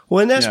things. Well,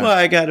 and that's why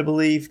I got to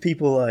believe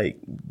people like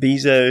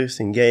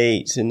Bezos and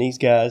Gates and these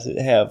guys that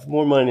have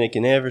more money than they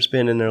can ever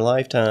spend in their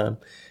lifetime.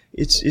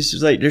 It's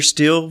just like they're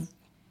still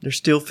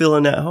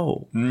filling that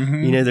hole.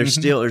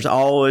 There's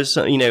always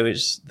some,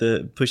 it's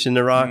the pushing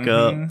the rock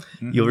up.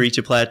 You'll reach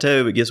a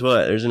plateau, but guess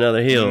what? There's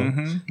another hill.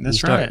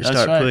 That's right.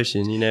 Start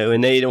pushing,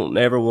 and they don't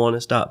ever want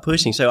to stop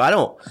pushing. So I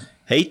don't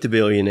hate the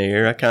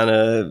billionaire. I kind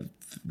of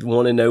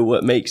want to know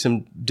what makes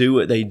them do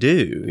what they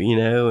do, And,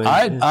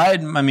 I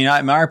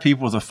admire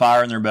people with a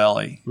fire in their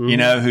belly,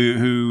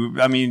 who,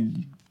 I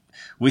mean,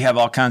 we have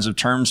all kinds of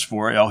terms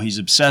for it. Oh, he's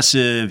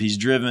obsessive, he's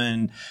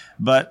driven.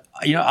 But,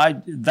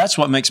 that's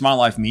what makes my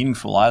life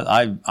meaningful.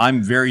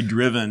 I'm very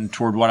driven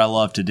toward what I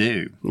love to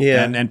do.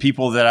 Yeah. And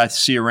people that I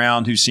see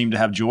around who seem to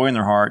have joy in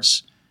their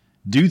hearts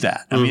do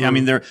that. I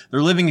mean, they're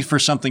living for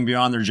something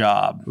beyond their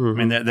job. I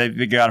mean,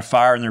 they've got a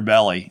fire in their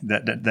belly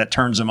that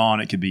turns them on.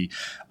 It could be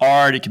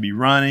art, it could be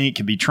running, it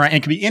could be training,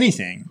 it could be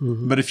anything.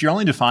 But if you're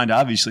only defined,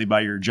 obviously,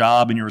 by your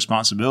job and your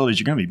responsibilities,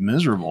 you're going to be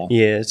miserable.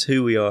 Yeah, it's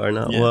who we are,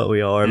 not what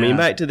we are. I mean,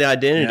 back to the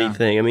identity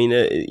thing. I mean,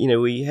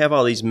 we have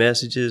all these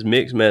messages,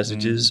 mixed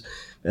messages,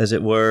 as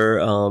it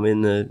were,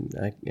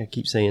 I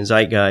keep saying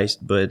zeitgeist,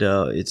 but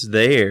it's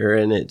there,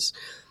 and it's,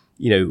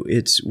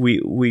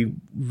 we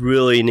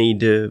really need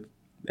to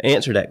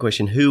answer that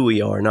question, who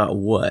we are, not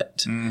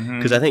what.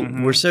 Because I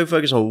think we're so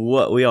focused on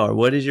what we are.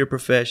 What is your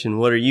profession?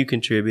 What are you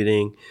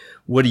contributing?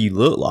 What do you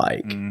look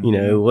like?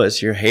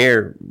 What's your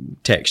hair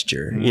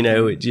texture?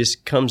 It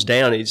just comes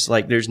down. It's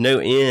like there's no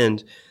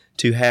end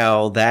to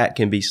how that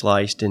can be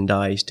sliced and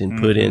diced and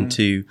put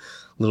into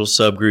little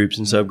subgroups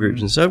and subgroups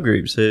and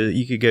subgroups. So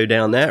you could go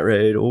down that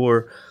road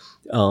or,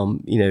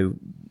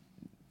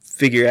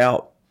 figure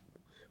out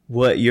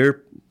what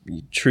your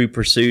true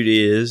pursuit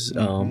is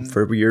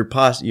for your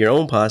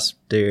own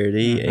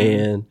posterity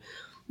and,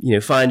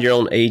 find your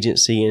own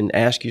agency and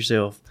ask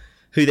yourself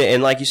who they,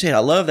 and like you said, I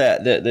love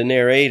that, the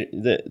narrator,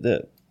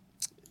 the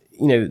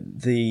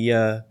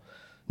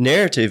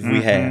narrative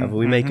we have,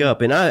 we make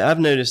up. And I've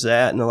noticed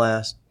that in the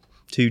last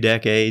 2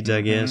 decades,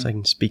 I guess. I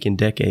can speak in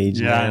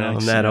decades now.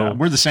 I'm that old.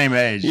 We're the same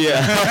age.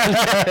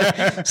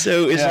 Yeah.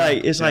 So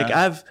it's like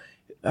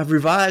I've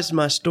revised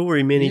my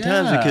story many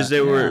times because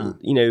there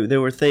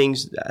were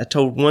things I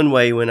told one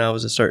way when I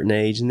was a certain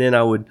age, and then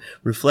I would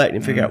reflect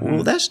and figure out,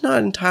 well, that's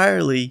not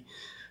entirely,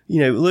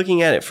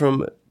 looking at it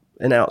from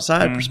an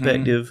outside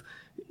perspective.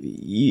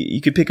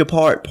 You could pick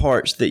apart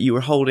parts that you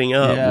were holding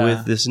up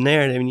with this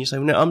narrative, and you say,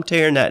 no, I'm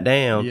tearing that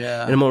down,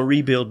 and I'm going to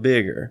rebuild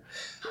bigger,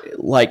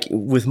 like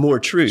with more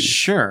truth.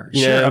 Sure.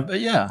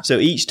 So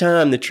each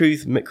time the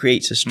truth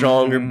creates a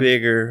stronger,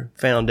 bigger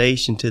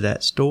foundation to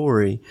that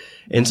story.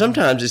 And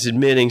sometimes it's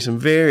admitting some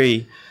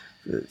very,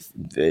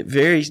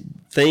 very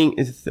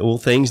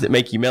things that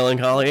make you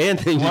melancholy and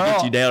things that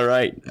get you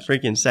downright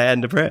freaking sad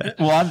and depressed.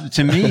 Well,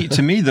 to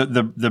me,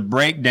 the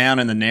breakdown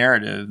in the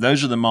narrative,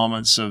 those are the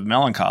moments of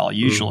melancholy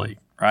usually.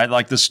 Right?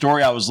 Like the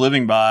story I was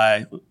living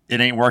by,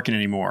 it ain't working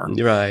anymore.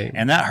 Right.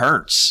 And that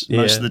hurts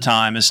most of the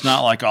time. It's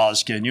not like, oh,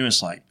 it's getting you.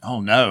 It's like, oh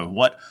no,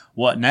 what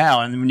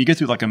now? And when you get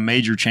through like a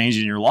major change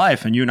in your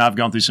life, and you and I have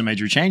gone through some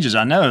major changes,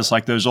 I know it's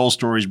like those old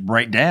stories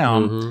break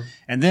down.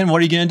 And then what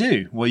are you going to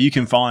do? Well, you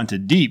can fall into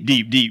deep,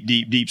 deep, deep,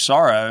 deep, deep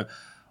sorrow,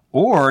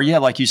 Or, yeah,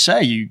 like you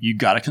say, you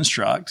got to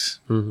construct.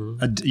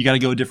 Mm-hmm. You got to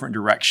go a different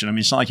direction. I mean,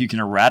 it's not like you can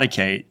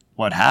eradicate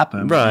what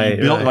happened. Right,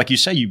 right. Like you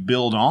say, you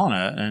build on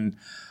it and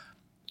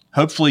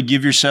hopefully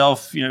give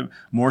yourself,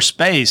 more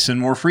space and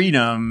more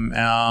freedom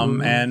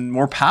and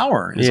more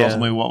power is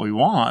ultimately what we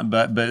want.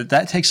 But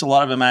that takes a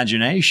lot of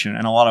imagination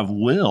and a lot of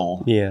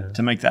will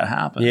to make that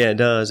happen. Yeah, it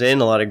does.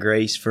 And a lot of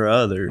grace for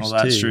others, well,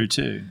 that's true,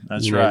 too.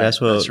 That's you right.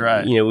 know, that's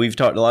right. We've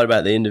talked a lot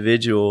about the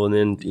individual,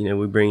 and then,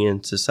 we bring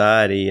in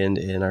society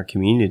and our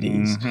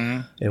communities.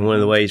 Mm-hmm. And one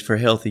of the ways for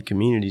healthy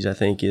communities, I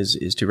think,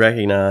 is to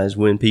recognize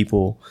when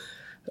people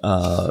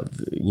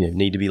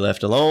need to be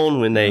left alone,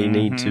 when they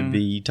need to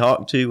be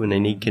talked to, when they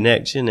need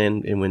connection,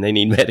 and when they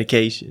need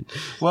medication.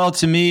 Well,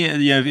 to me,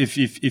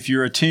 if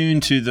you're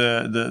attuned to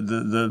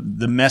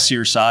the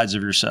messier sides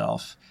of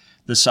yourself,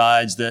 the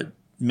sides that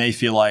may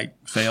feel like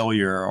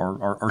failure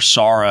or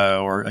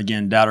sorrow or,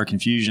 again, doubt or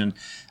confusion,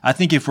 I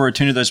think if we're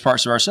attuned to those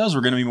parts of ourselves,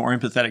 we're going to be more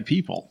empathetic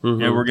people.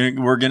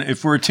 Mm-hmm. We're going to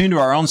if we're attuned to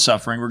our own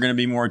suffering, we're going to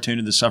be more attuned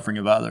to the suffering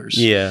of others.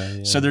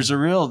 Yeah. So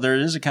there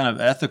is a kind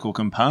of ethical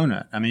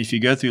component. I mean, if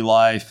you go through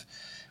life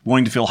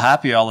wanting to feel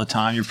happy all the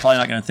time, you're probably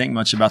not going to think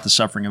much about the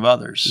suffering of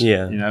others.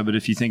 Yeah. But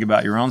if you think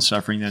about your own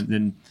suffering,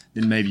 then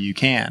maybe you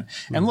can.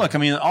 And look, I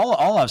mean,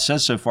 all I've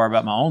said so far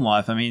about my own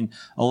life, I mean,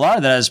 a lot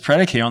of that is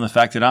predicated on the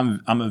fact that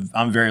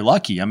I'm very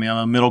lucky. I mean, I'm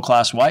a middle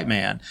class white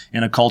man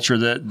in a culture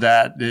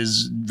that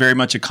is very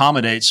much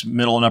accommodates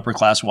middle and upper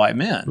class white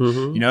men.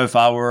 Mm-hmm. If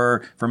I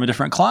were from a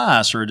different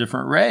class or a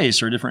different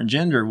race or a different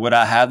gender, would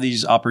I have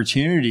these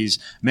opportunities?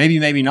 Maybe,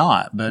 maybe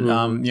not. But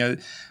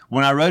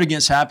when I wrote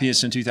Against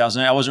Happiness in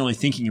 2008, I wasn't really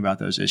thinking about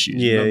those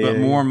issues. But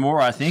more and more,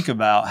 I think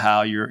about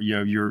how your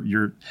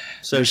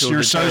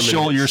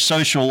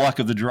social luck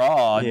of the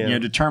draw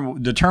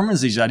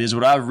determines these ideas.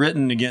 Would I have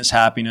written Against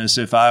Happiness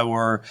if I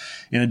were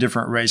in a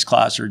different race,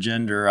 class, or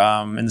gender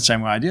in the same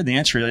way I did? The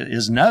answer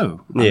is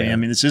no. I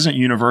mean, this isn't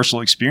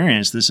universal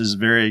experience. This is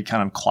very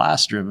kind of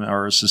class driven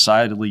or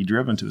societally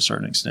driven to a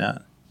certain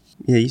extent.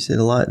 Yeah, you said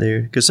a lot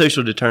there, because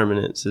social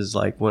determinants is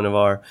like one of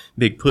our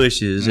big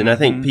pushes. And I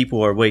think people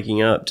are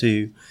waking up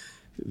to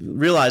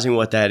realizing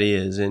what that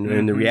is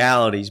and the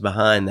realities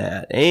behind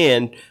that,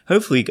 and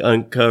hopefully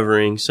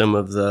uncovering some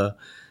of the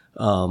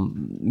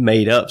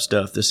made up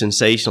stuff, the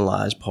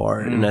sensationalized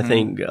part. And I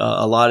think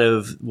a lot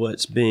of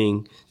what's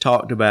being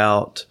talked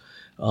about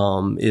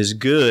is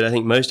good. I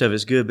think most of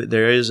it's good, but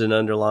there is an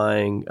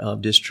underlying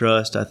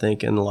distrust, I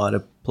think, in a lot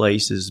of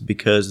places,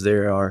 because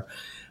there are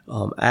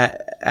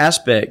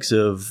aspects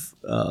of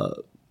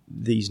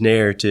these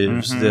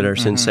narratives that are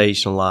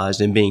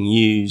sensationalized and being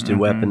used and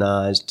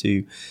weaponized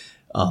to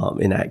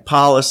enact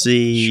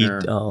policy,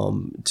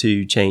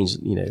 to change,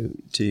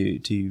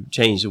 to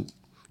change,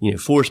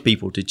 force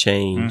people to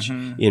change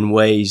in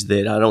ways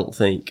that I don't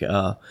think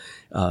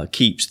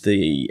keeps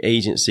the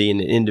agency and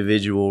the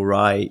individual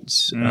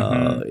rights,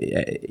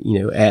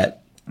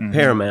 at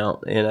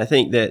paramount. And I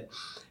think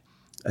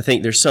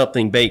there's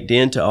something baked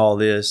into all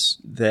this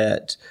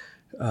that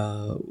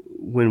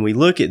when we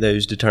look at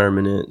those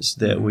determinants,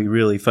 that we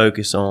really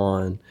focus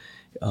on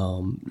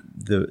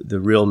the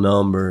real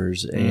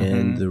numbers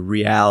and the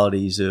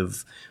realities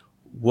of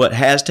what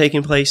has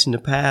taken place in the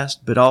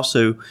past, but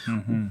also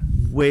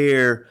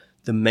where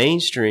the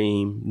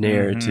mainstream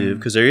narrative,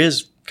 because there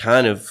is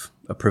kind of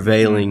a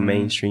prevailing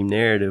mainstream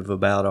narrative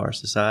about our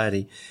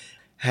society,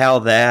 how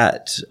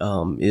that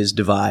is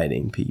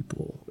dividing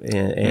people.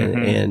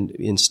 And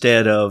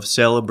instead of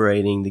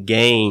celebrating the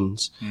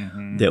gains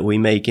that we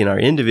make in our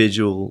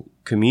individual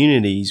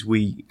communities,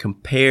 we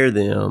compare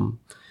them.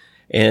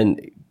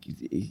 And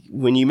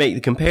when you make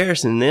the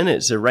comparison, then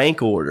it's a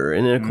rank order.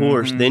 And then, of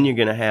course, then you're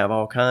going to have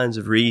all kinds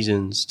of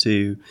reasons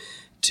to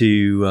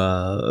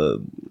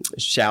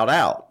shout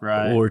out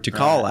or to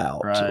call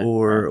out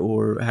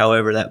or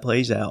however that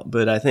plays out.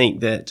 But I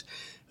think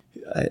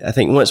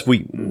once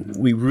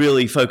we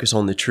really focus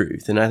on the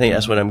truth, and I think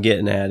that's what I'm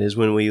getting at, is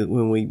when we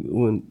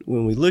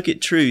look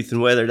at truth,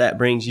 and whether that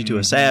brings you to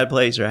a sad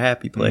place or a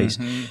happy place,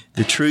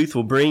 the truth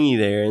will bring you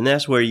there. And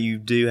that's where you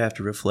do have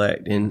to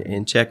reflect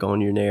and check on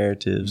your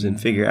narratives and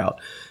figure out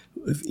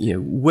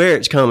where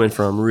it's coming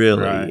from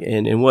really,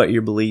 and what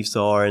your beliefs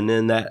are, and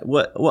then that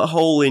what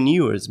hole in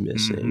you is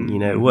missing.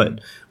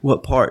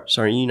 What parts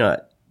are you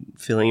not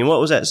feeling? And what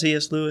was that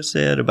C.S. Lewis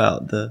said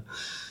about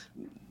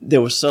there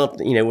was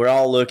something, we're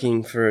all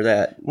looking for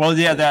that. Well,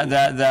 yeah,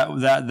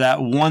 that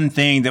one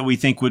thing that we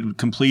think would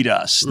complete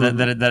us,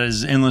 that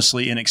is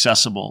endlessly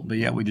inaccessible, but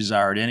yet we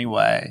desire it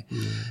anyway.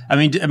 I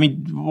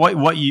mean,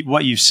 what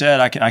you've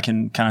said, I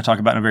can kind of talk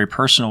about in a very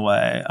personal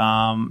way.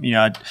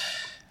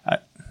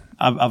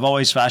 I've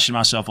always fashioned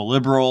myself a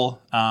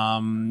liberal, but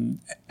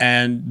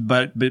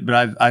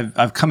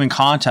I've come in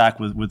contact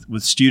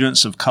with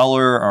students of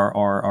color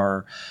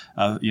or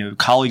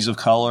colleagues of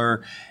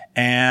color,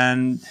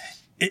 and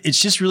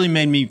it's just really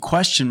made me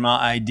question my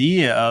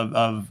idea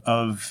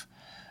of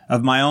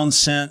my own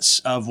sense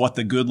of what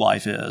the good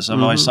life is.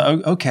 I've always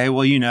thought, okay,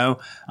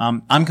 well,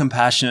 I'm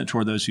compassionate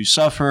toward those who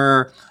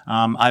suffer.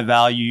 I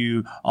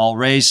value all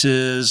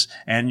races,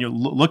 and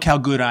look how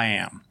good I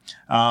am.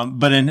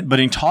 But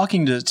in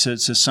talking to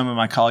some of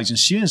my colleagues and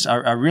students,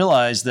 I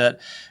realized that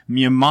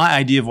my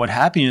idea of what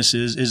happiness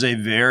is a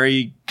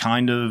very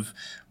kind of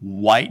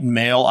white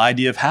male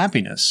idea of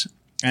happiness.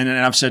 And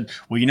I've said,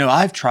 well,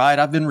 I've tried.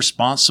 I've been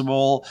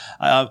responsible.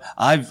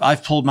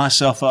 I've pulled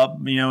myself up,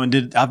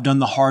 and I've done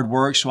the hard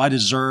work, so I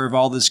deserve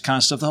all this kind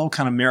of stuff. The whole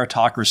kind of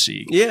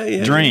meritocracy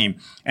dream.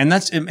 And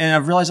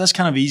I've realized that's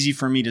kind of easy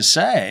for me to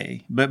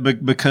say,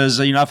 but because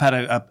I've had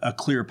a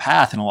clear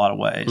path in a lot of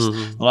ways.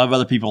 Mm-hmm. A lot of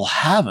other people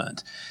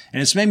haven't,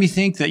 and it's made me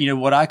think that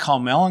what I call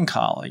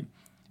melancholy,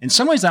 in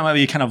some ways that might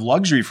be a kind of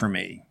luxury for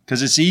me.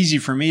 Because it's easy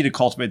for me to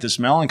cultivate this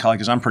melancholy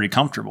because I'm pretty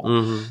comfortable.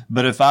 Mm-hmm.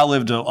 But if I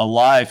lived a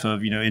life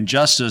of,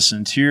 injustice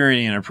and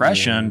tyranny and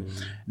oppression,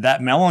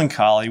 that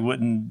melancholy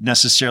wouldn't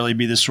necessarily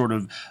be this sort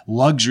of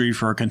luxury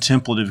for a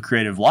contemplative,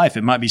 creative life.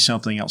 It might be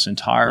something else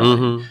entirely.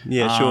 Mm-hmm.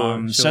 Yeah,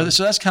 sure. So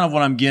that's kind of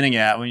what I'm getting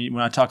at when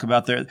I talk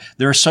about there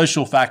are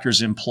social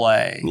factors in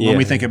play when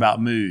we think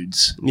about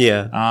moods.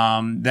 Yeah.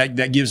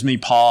 That gives me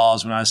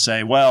pause when I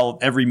say, well,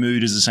 every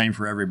mood is the same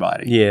for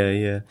everybody.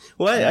 Yeah.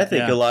 Well, I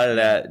think a lot of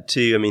that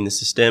too. I mean, the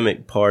systemic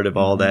part of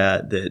all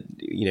that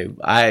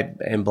I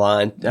am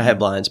blind. I have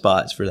blind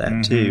spots for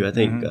that too. I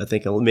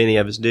think many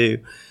of us do.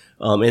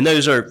 And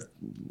those are,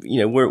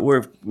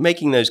 we're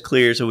making those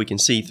clear so we can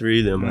see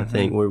through them. I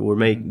think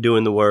we're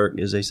doing the work,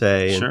 as they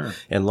say,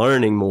 and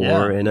learning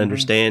more and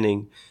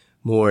understanding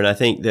more. And I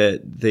think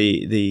that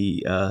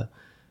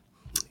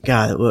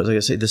what was I going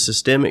to say? The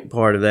systemic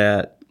part of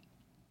that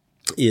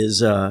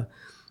is,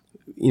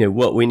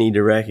 what we need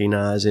to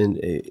recognize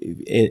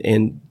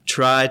and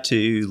try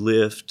to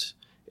lift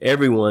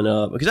everyone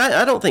up, because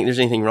I don't think there's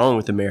anything wrong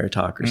with the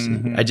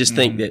meritocracy. I just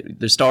think that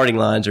the starting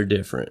lines are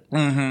different.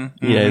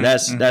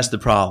 That's the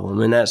problem,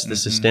 and that's the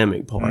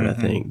systemic part, I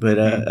think. But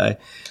I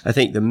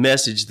think the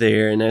message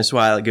there, and that's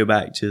why I go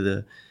back to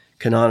the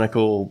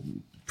canonical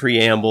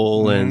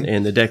preamble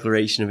and the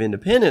Declaration of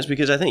Independence,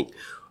 because I think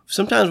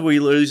sometimes we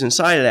lose in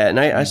sight of that, and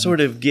I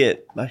sort of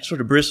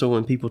bristle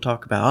when people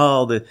talk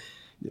about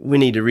we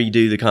need to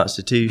redo the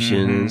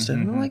Constitution and stuff.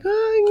 And I'm like,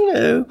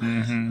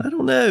 I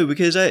don't know,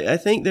 because I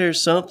think there's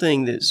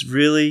something that's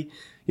really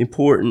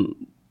important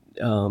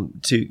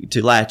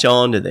to latch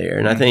on to there,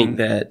 and I think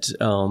that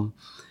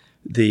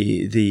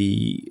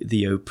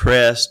the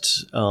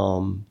oppressed,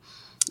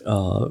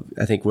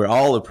 I think we're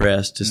all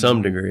oppressed to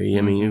some degree.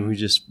 I mean,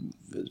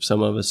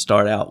 some of us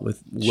start out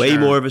with way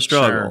more of a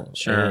struggle,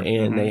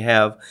 and they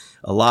have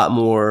a lot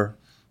more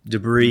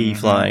debris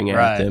flying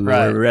at them,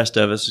 where the rest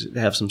of us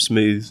have some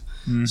smooth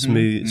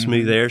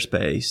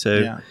airspace.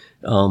 So,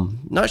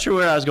 not sure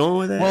where I was going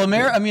with that. Well,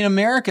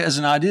 America as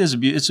an idea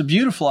it's a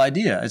beautiful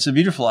idea. It's a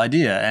beautiful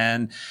idea,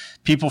 and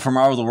people from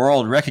all over the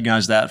world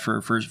recognize that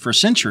for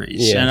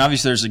centuries. Yeah. And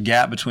obviously, there's a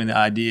gap between the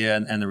idea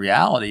and the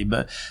reality.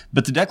 But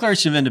the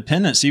Declaration of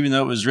Independence, even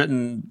though it was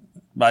written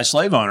by a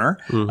slave owner,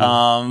 who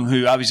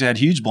obviously had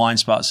huge blind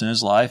spots in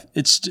his life,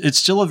 it's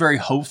still a very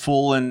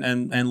hopeful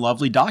and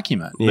lovely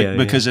document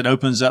because it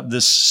opens up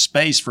this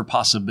space for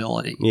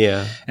possibility.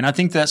 Yeah. And I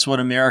think that's what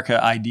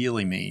America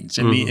ideally means.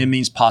 It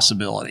means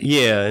possibility.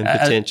 Yeah, and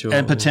potential.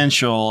 And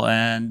potential.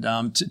 And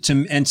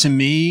to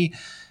me,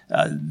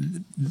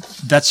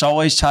 that's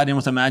always tied in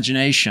with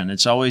imagination.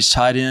 It's always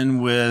tied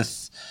in with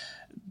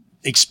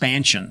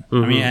expansion.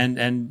 I mean,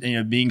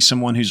 and being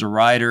someone who's a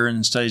writer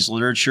and studies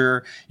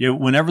literature,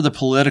 whenever the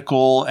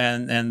political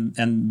and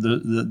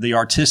the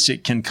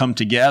artistic can come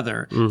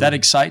together, that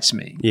excites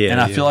me. And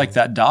I feel like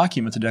that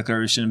document, the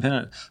Declaration of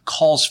Independence,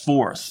 calls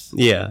forth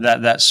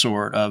that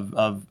sort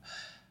of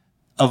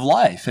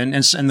life, and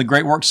the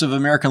great works of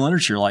American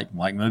literature, like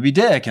Moby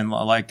Dick and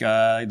like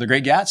The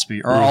Great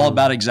Gatsby, are all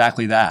about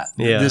exactly that.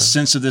 This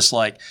sense of this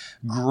like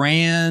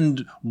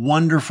grand,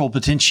 wonderful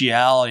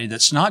potentiality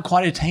that's not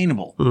quite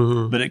attainable,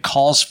 but it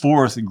calls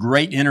forth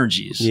great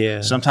energies.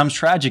 Sometimes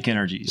tragic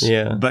energies,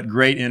 but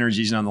great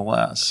energies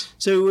nonetheless.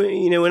 So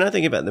when I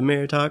think about the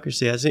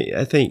meritocracy,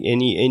 I think,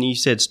 and you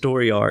said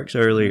story arcs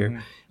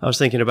earlier. I was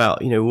thinking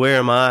about where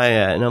am I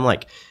at, and I'm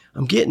like,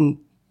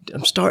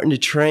 I'm starting to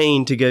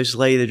train to go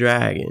slay the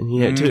dragon.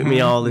 It took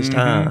me all this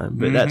time,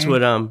 but that's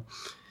what I'm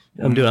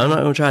doing. I'm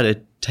not going to try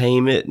to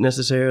tame it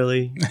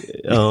necessarily.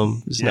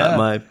 It's not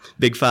my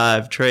big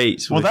five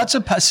traits. Well, that's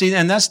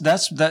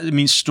that. I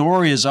mean,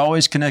 story is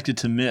always connected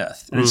to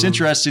myth, and it's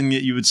interesting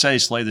that you would say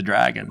slay the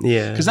dragon.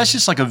 because that's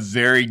just like a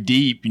very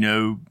deep,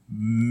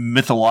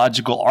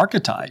 mythological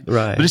archetype.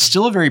 Right. But it's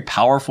still a very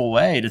powerful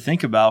way to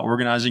think about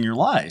organizing your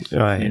life.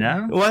 Right.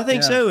 Well, I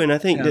think so, and I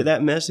think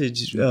that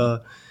message.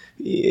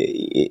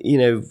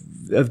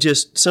 Of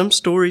just some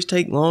stories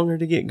take longer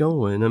to get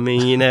going. I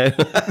mean,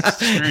 That's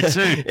true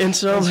too. And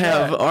some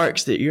have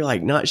arcs that you're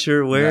like not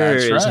sure where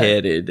it's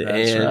headed,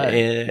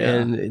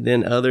 and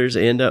then others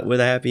end up with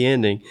a happy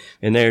ending.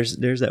 And there's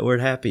that word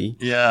happy.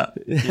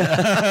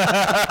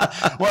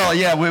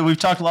 Well, we've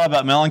talked a lot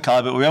about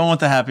melancholy, but we all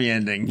want the happy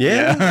ending.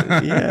 Yeah,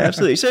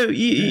 absolutely. So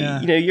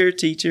you're a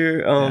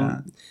teacher,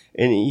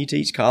 and you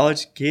teach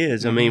college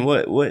kids. I mean,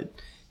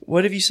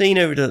 what have you seen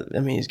over the? I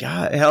mean,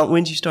 God,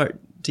 when did you start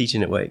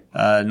teaching at Wake?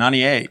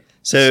 98.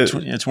 So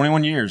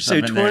 21 years. So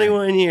I've been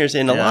 21 there. years,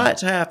 and a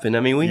lot's happened.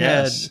 I mean, we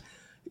had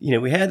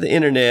the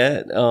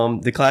internet.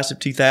 The class of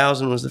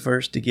 2000 was the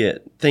first to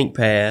get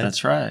ThinkPad.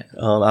 That's right.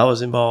 I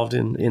was involved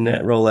in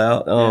that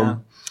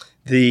rollout.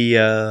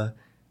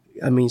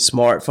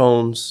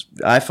 Smartphones,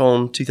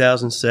 iPhone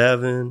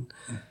 2007,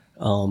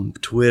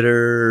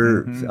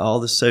 Twitter, all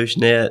the social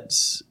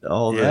nets,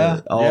 all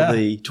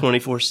the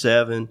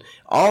 24/7,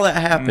 all that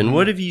happened.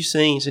 What have you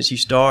seen since you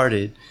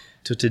started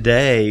to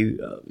today?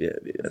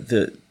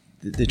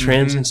 The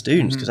trends in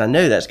students, because I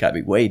know that's got to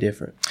be way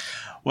different.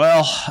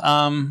 Well,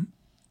 I'm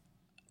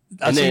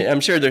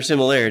sure there's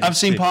similarities. I've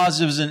seen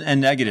positives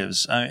and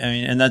negatives. I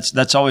mean, and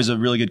that's always a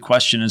really good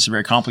question. It's a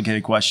very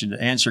complicated question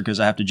to answer because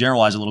I have to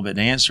generalize a little bit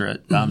to answer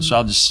it. So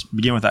I'll just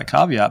begin with that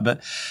caveat.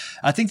 But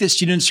I think that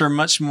students are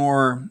much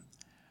more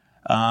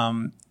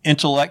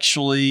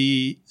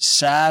intellectually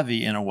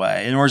savvy in a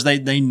way. In other words,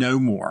 they know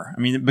more. I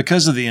mean,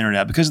 because of the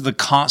internet, because of the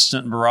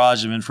constant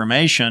barrage of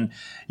information,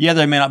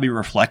 they may not be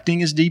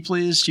reflecting as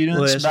deeply as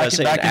students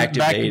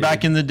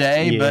back in the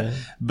day,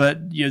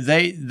 but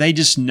they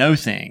just know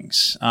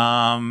things.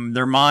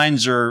 Their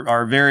minds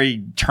are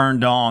very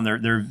turned on.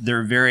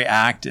 They're very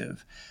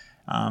active,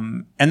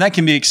 and that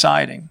can be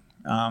exciting.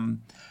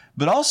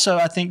 But also,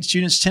 I think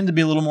students tend to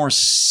be a little more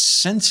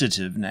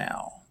sensitive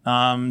now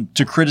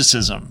to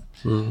criticism.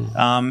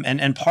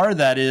 And part of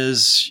that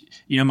is,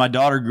 my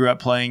daughter grew up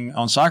playing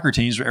on soccer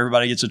teams where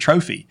everybody gets a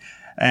trophy.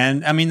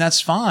 And I mean, that's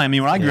fine. I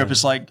mean, when I grew up,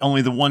 it's like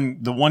only the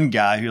one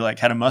guy who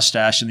had a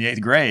mustache in the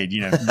 8th grade, he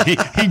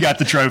got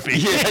the trophy.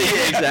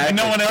 Exactly.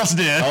 No one else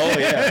did. Oh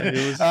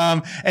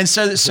yeah. And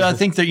so I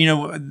think that,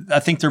 I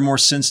think they're more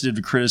sensitive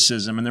to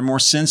criticism, and they're more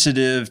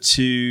sensitive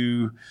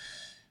to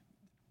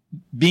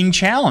being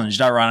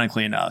challenged,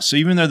 ironically enough. So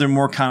even though they're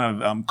more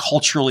kind of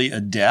culturally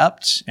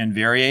adept and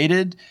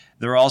variated,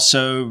 they're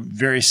also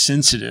very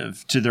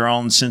sensitive to their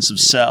own sense of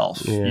self.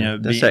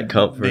 That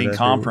comfort, being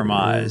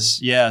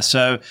compromised.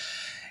 So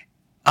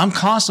I'm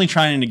constantly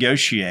trying to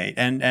negotiate,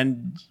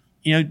 and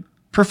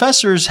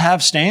professors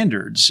have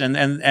standards,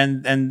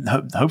 and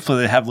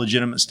hopefully they have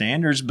legitimate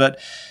standards. But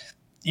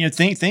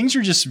things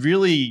are just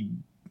really,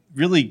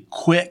 really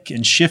quick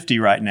and shifty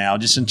right now,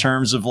 just in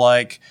terms of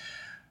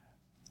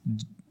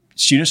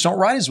students don't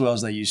write as well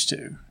as they used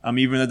to.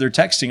 Even though they're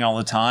texting all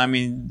the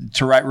time,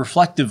 to write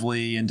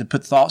reflectively and to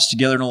put thoughts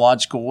together in a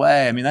logical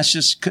way. That's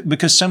just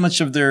because so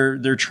much of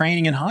their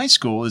training in high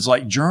school is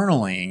like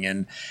journaling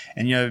and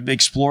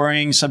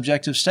exploring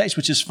subjective states,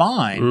 which is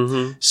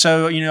fine.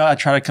 So, I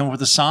try to come up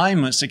with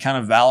assignments to kind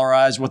of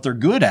valorize what they're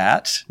good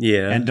at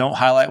and don't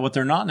highlight what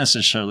they're not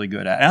necessarily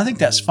good at. And I think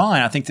that's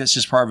fine. I think that's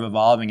just part of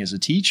evolving as a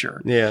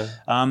teacher.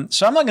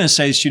 So I'm not going to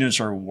say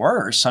students are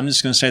worse. I'm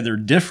just going to say they're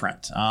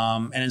different.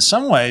 And in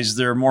some ways,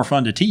 they're more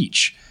fun to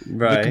teach.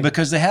 Right.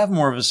 Because they have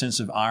more of a sense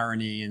of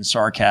irony and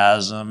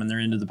sarcasm, and they're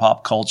into the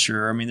pop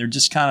culture. They're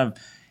just kind of,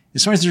 in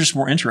some ways, they're just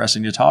more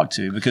interesting to talk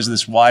to because of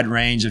this wide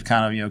range of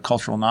kind of,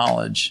 cultural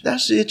knowledge.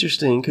 That's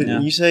interesting.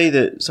 You say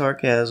that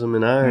sarcasm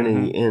and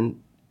irony, and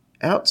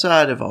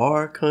outside of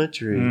our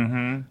country,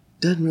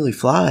 doesn't really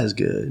fly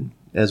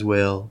as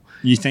well.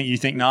 You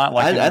think not?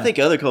 I think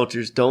other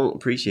cultures don't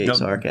appreciate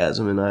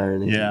sarcasm and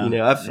irony.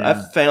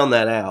 I've found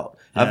that out.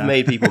 I've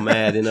made people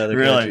mad in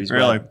other countries.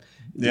 Really?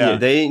 Yeah,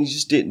 they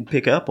just didn't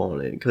pick up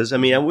on it because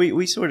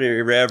we sort of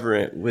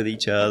irreverent with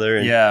each other,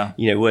 and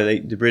where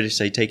the British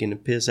say taking the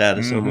piss out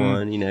of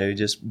someone,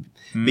 just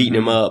beating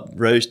them up,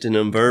 roasting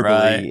them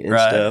verbally and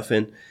stuff,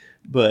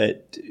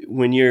 but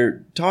when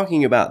you're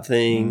talking about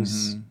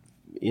things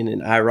in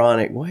an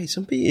ironic way,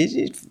 some people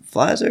it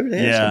flies over the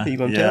head. Some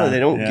people, I'm telling you, they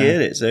don't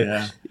get it. So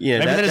that's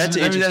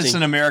interesting. Maybe that's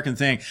an American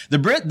thing. The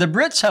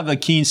Brits have a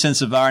keen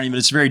sense of irony, but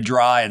it's very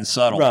dry and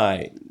subtle.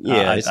 Right.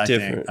 Yeah, it's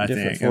different. I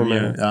think.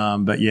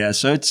 Format.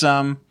 So it's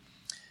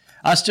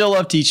I still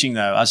love teaching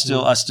though. I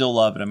still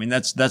love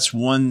it. That's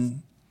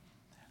one.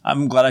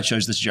 I'm glad I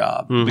chose this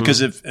job because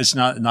if it's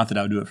not that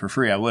I would do it for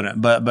free, I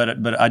wouldn't. But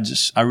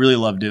I really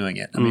love doing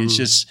it. It's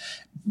just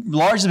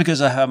largely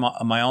because I have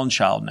my own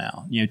child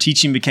now.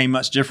 Teaching became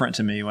much different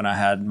to me when I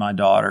had my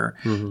daughter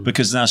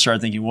because then I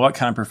started thinking, what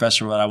kind of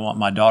professor would I want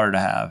my daughter to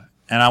have?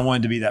 And I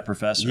wanted to be that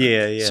professor.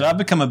 So I've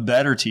become a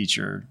better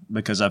teacher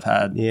because I've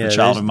had a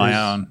child of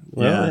my own.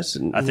 Well, I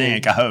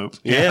hope.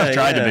 I've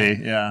tried to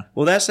be. Yeah.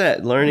 Well, that's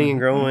that learning and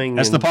growing.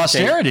 That's the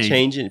posterity.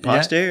 Changing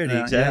posterity,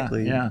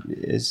 exactly.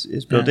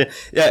 It's built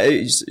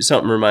in.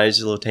 Something reminds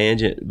me of a little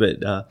tangent, but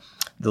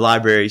the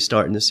library is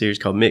starting a series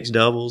called Mixed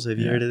Doubles. Have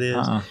you heard of this?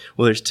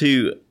 Well, there's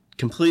two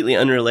completely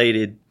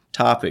unrelated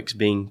topics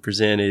being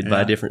presented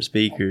by different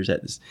speakers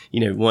at this,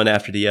 one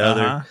after the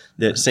other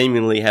that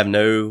seemingly have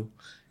no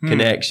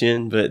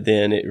connection, but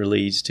then it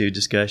leads to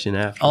discussion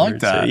afterwards. I like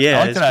that. So,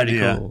 I like that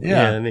idea.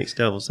 Cool. Mixed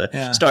doubles. So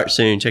start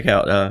soon. Check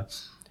out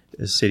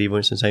the City of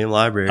Winston-Salem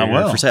Library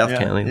for South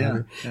County.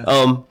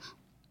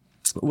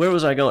 Where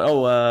was I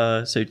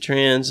going? So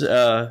trends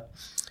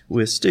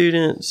with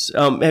students.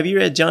 Have you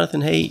read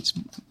Jonathan Haidt's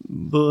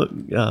book,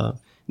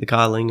 The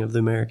Coddling of the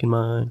American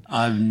Mind?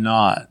 I've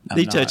not.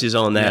 He touches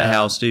on that,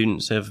 how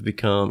students have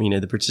become,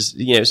 it's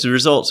the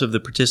results of the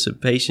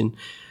participation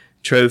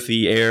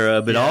trophy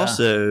era, but Yeah.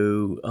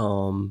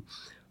 also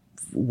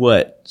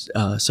what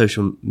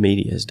social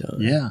media has done.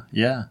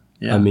 Yeah.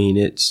 I mean,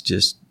 it's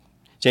just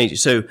changing.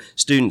 So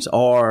students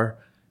are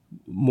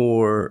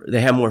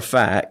they have more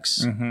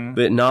facts,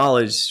 but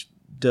knowledge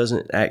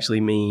doesn't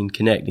actually mean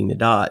connecting the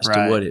dots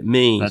to what it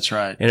means. That's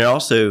right. And they're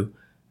also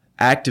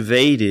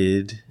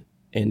activated,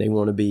 and they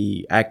want to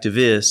be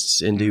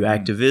activists and do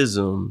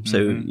activism.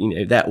 So,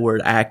 that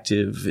word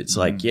active, it's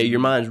like, yeah,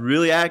 your mind's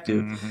really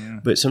active,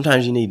 but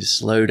sometimes you need to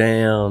slow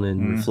down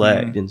and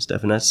reflect and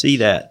stuff. And I see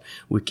that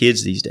with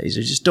kids these days.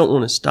 They just don't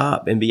want to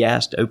stop and be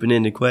asked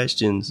open-ended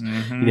questions.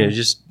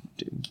 Just,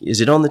 is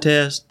it on the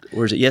test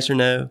or is it yes or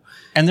no?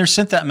 And they're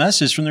sent that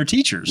message from their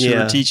teachers who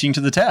are teaching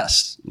to the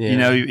test,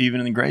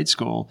 even in grade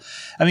school.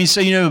 I mean,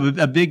 so,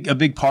 a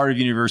big part of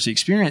university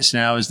experience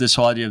now is this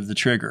whole idea of the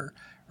trigger,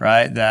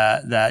 right?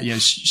 That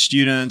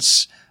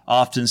students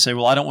often say,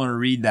 well, I don't want to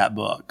read that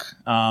book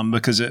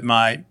because it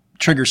might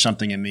trigger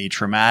something in me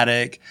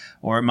traumatic,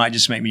 or it might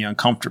just make me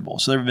uncomfortable.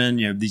 So there have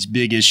been, these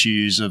big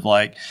issues of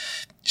like,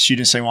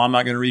 students saying, well, I'm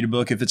not going to read a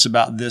book if it's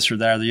about this or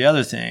that or the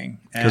other thing.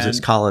 Because it's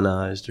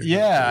colonized.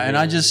 And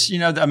I just,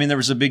 there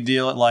was a big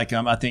deal at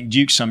I think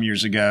Duke some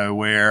years ago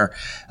where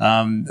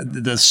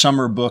the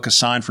summer book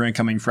assigned for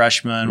incoming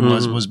freshmen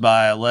was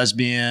by a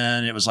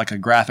lesbian. It was like a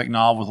graphic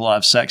novel with a lot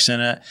of sex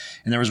in it.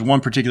 And there was one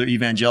particular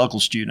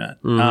evangelical student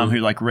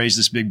who raised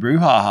this big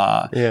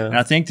brouhaha. Yeah. And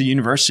I think the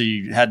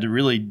university had to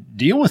really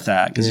deal with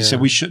that because he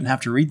said, we shouldn't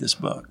have to read this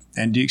book.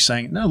 And Duke's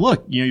saying, no,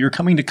 look, you're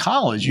coming to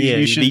college.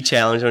 You should be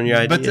challenged on your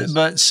ideas.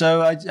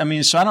 So I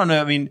don't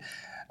know. I mean,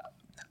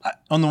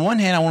 on the one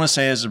hand, I want to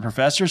say as a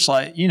professor, it's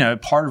like,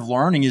 part of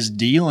learning is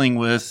dealing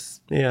with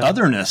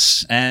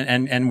otherness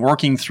and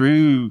working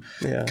through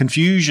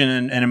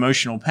confusion and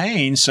emotional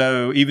pain.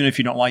 So even if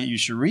you don't like it, you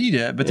should read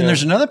it. But then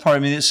there's another part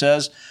of me that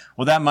says,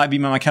 well, that might be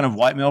my kind of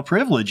white male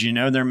privilege.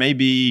 There may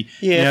be.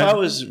 Yeah, if I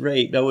was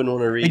raped, I wouldn't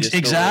want to read it.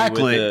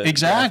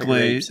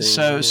 Exactly.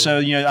 So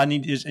I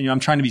need. I'm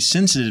trying to be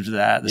sensitive to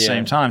that at the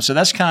same time. So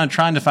that's kind of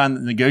trying to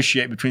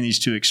negotiate between these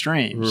two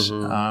extremes.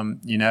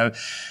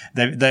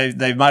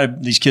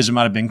 These kids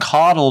might have been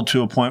coddled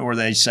to a point where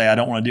they say, I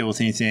don't want to deal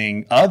with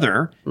anything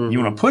other. You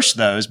want to push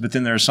those, but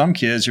then there are some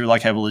kids who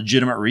have a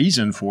legitimate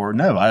reason for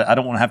no, I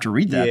don't want to have to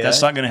read that.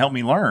 That's not going to help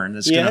me learn.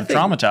 That's going to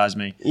traumatize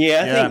me.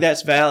 I think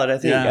that's valid.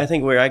 I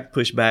think where I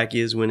push back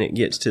is when it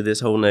gets to this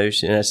whole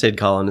notion. I said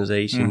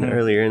colonization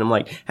earlier, and I'm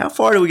like, how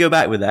far do we go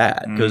back with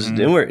that? Because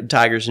then we're at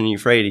Tigris and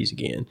Euphrates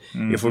again.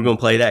 If we're going to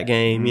play that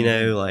game,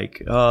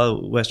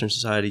 Western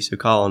society, so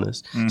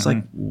colonists. It's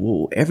like,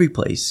 well, every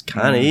place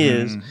kind of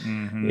is.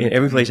 And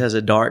every place has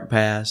a dark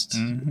past,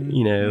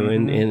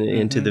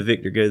 and to the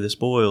victor go the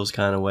spoils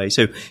kind of way.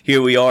 So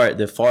here we are at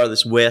the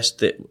farthest west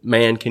that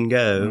man can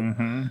go.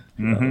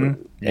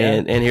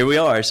 And here we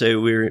are. So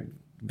we're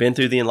been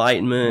through the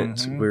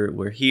Enlightenment.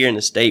 We're here in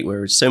a state where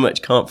there's so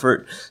much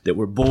comfort that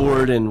we're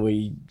bored and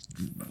we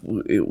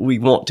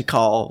want to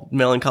call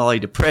melancholy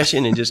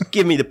depression and just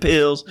give me the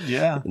pills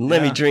and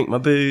let me drink my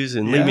booze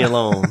and leave me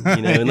alone,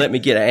 and let me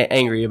get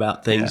angry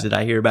about things that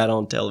I hear about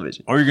on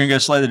television. Or you're going to go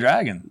slay the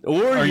dragon.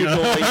 Or you're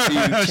going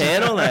to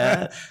channel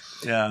that.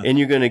 And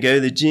you're going to go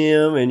to the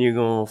gym and you're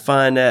going to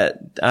find that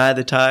eye of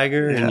the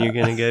tiger and you're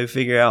going to go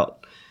figure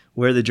out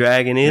where the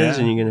dragon is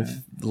and you're going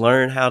to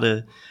learn how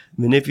to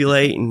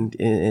manipulate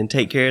and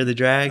take care of the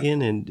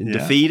dragon and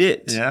defeat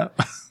it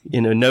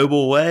in a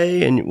noble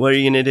way. And what are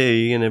you going to do?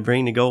 You're going to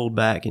bring the gold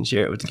back and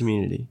share it with the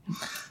community.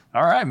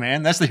 All right,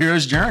 man. That's the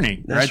hero's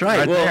journey. That's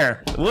right.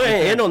 There. We'll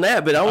end on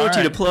that, but I want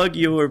you to plug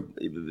your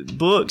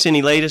books,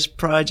 any latest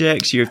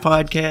projects, your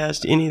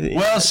podcast, anything.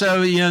 Well,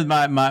 so,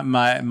 my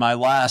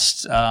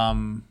last,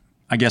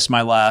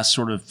 my last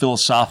sort of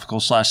philosophical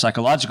 /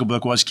 psychological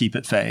book was Keep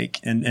It Fake,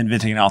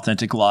 Inventing an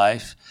Authentic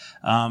Life.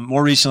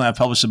 More recently, I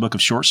published a book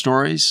of short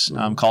stories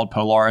called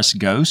Polaris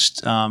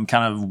Ghost, kind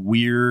of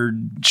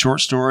weird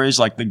short stories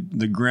like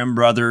the Grimm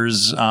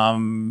brothers in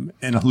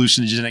a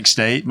hallucinogenic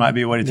state might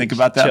be a way to think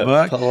about that Chuck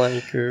book. Palahniuk.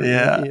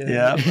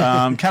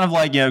 Kind of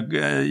like,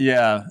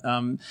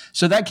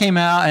 so that came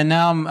out, and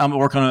now I'm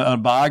working on a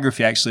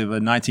biography actually of a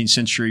 19th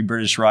century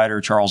British writer,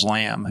 Charles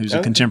Lamb, who's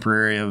a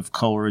contemporary of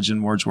Coleridge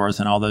and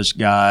Wordsworth and all those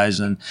guys.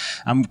 And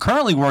I'm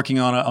currently working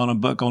on a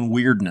book on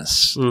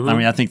weirdness.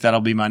 I think that'll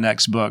be my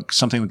next book,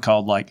 something called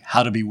like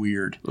How to Be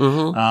Weird.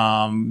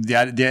 And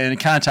it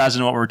kind of ties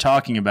into what we're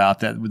talking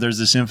about, that there's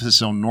this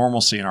emphasis on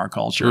normalcy in our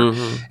culture.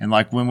 And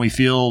like when we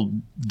feel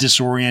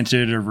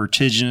disoriented or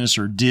vertiginous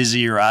or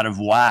dizzy or out of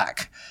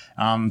whack,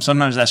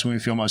 sometimes that's when we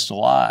feel most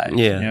alive.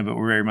 But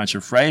we're very much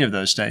afraid of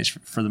those states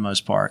for the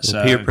most part.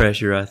 So peer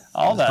pressure,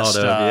 all that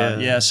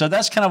stuff. So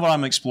that's kind of what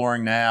I'm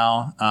exploring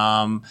now.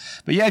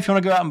 But if you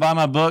want to go out and buy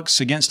my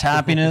books, Against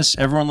Happiness,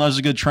 Everyone Loves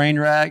a Good Train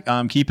Wreck,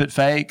 Keep It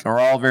Fake, are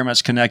all very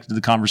much connected to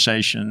the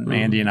conversation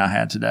Andy and I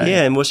had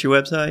today. And what's your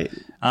website?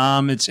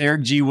 It's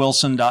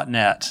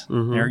ericgwilson.net.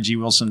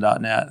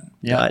 ericgwilson.net.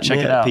 Check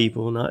it out.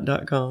 People,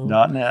 not .com.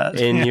 .net.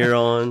 And you're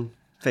on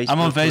Facebook, I'm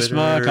on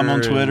Facebook. I'm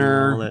on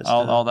Twitter. and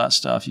All that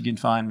stuff. You can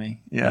find me.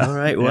 Yeah. All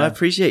right. Well, I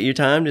appreciate your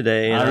time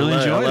today. And I really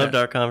enjoyed it. I loved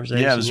our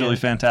conversation. Yeah, it was really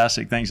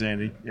fantastic. Thanks,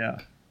 Andy. Yeah.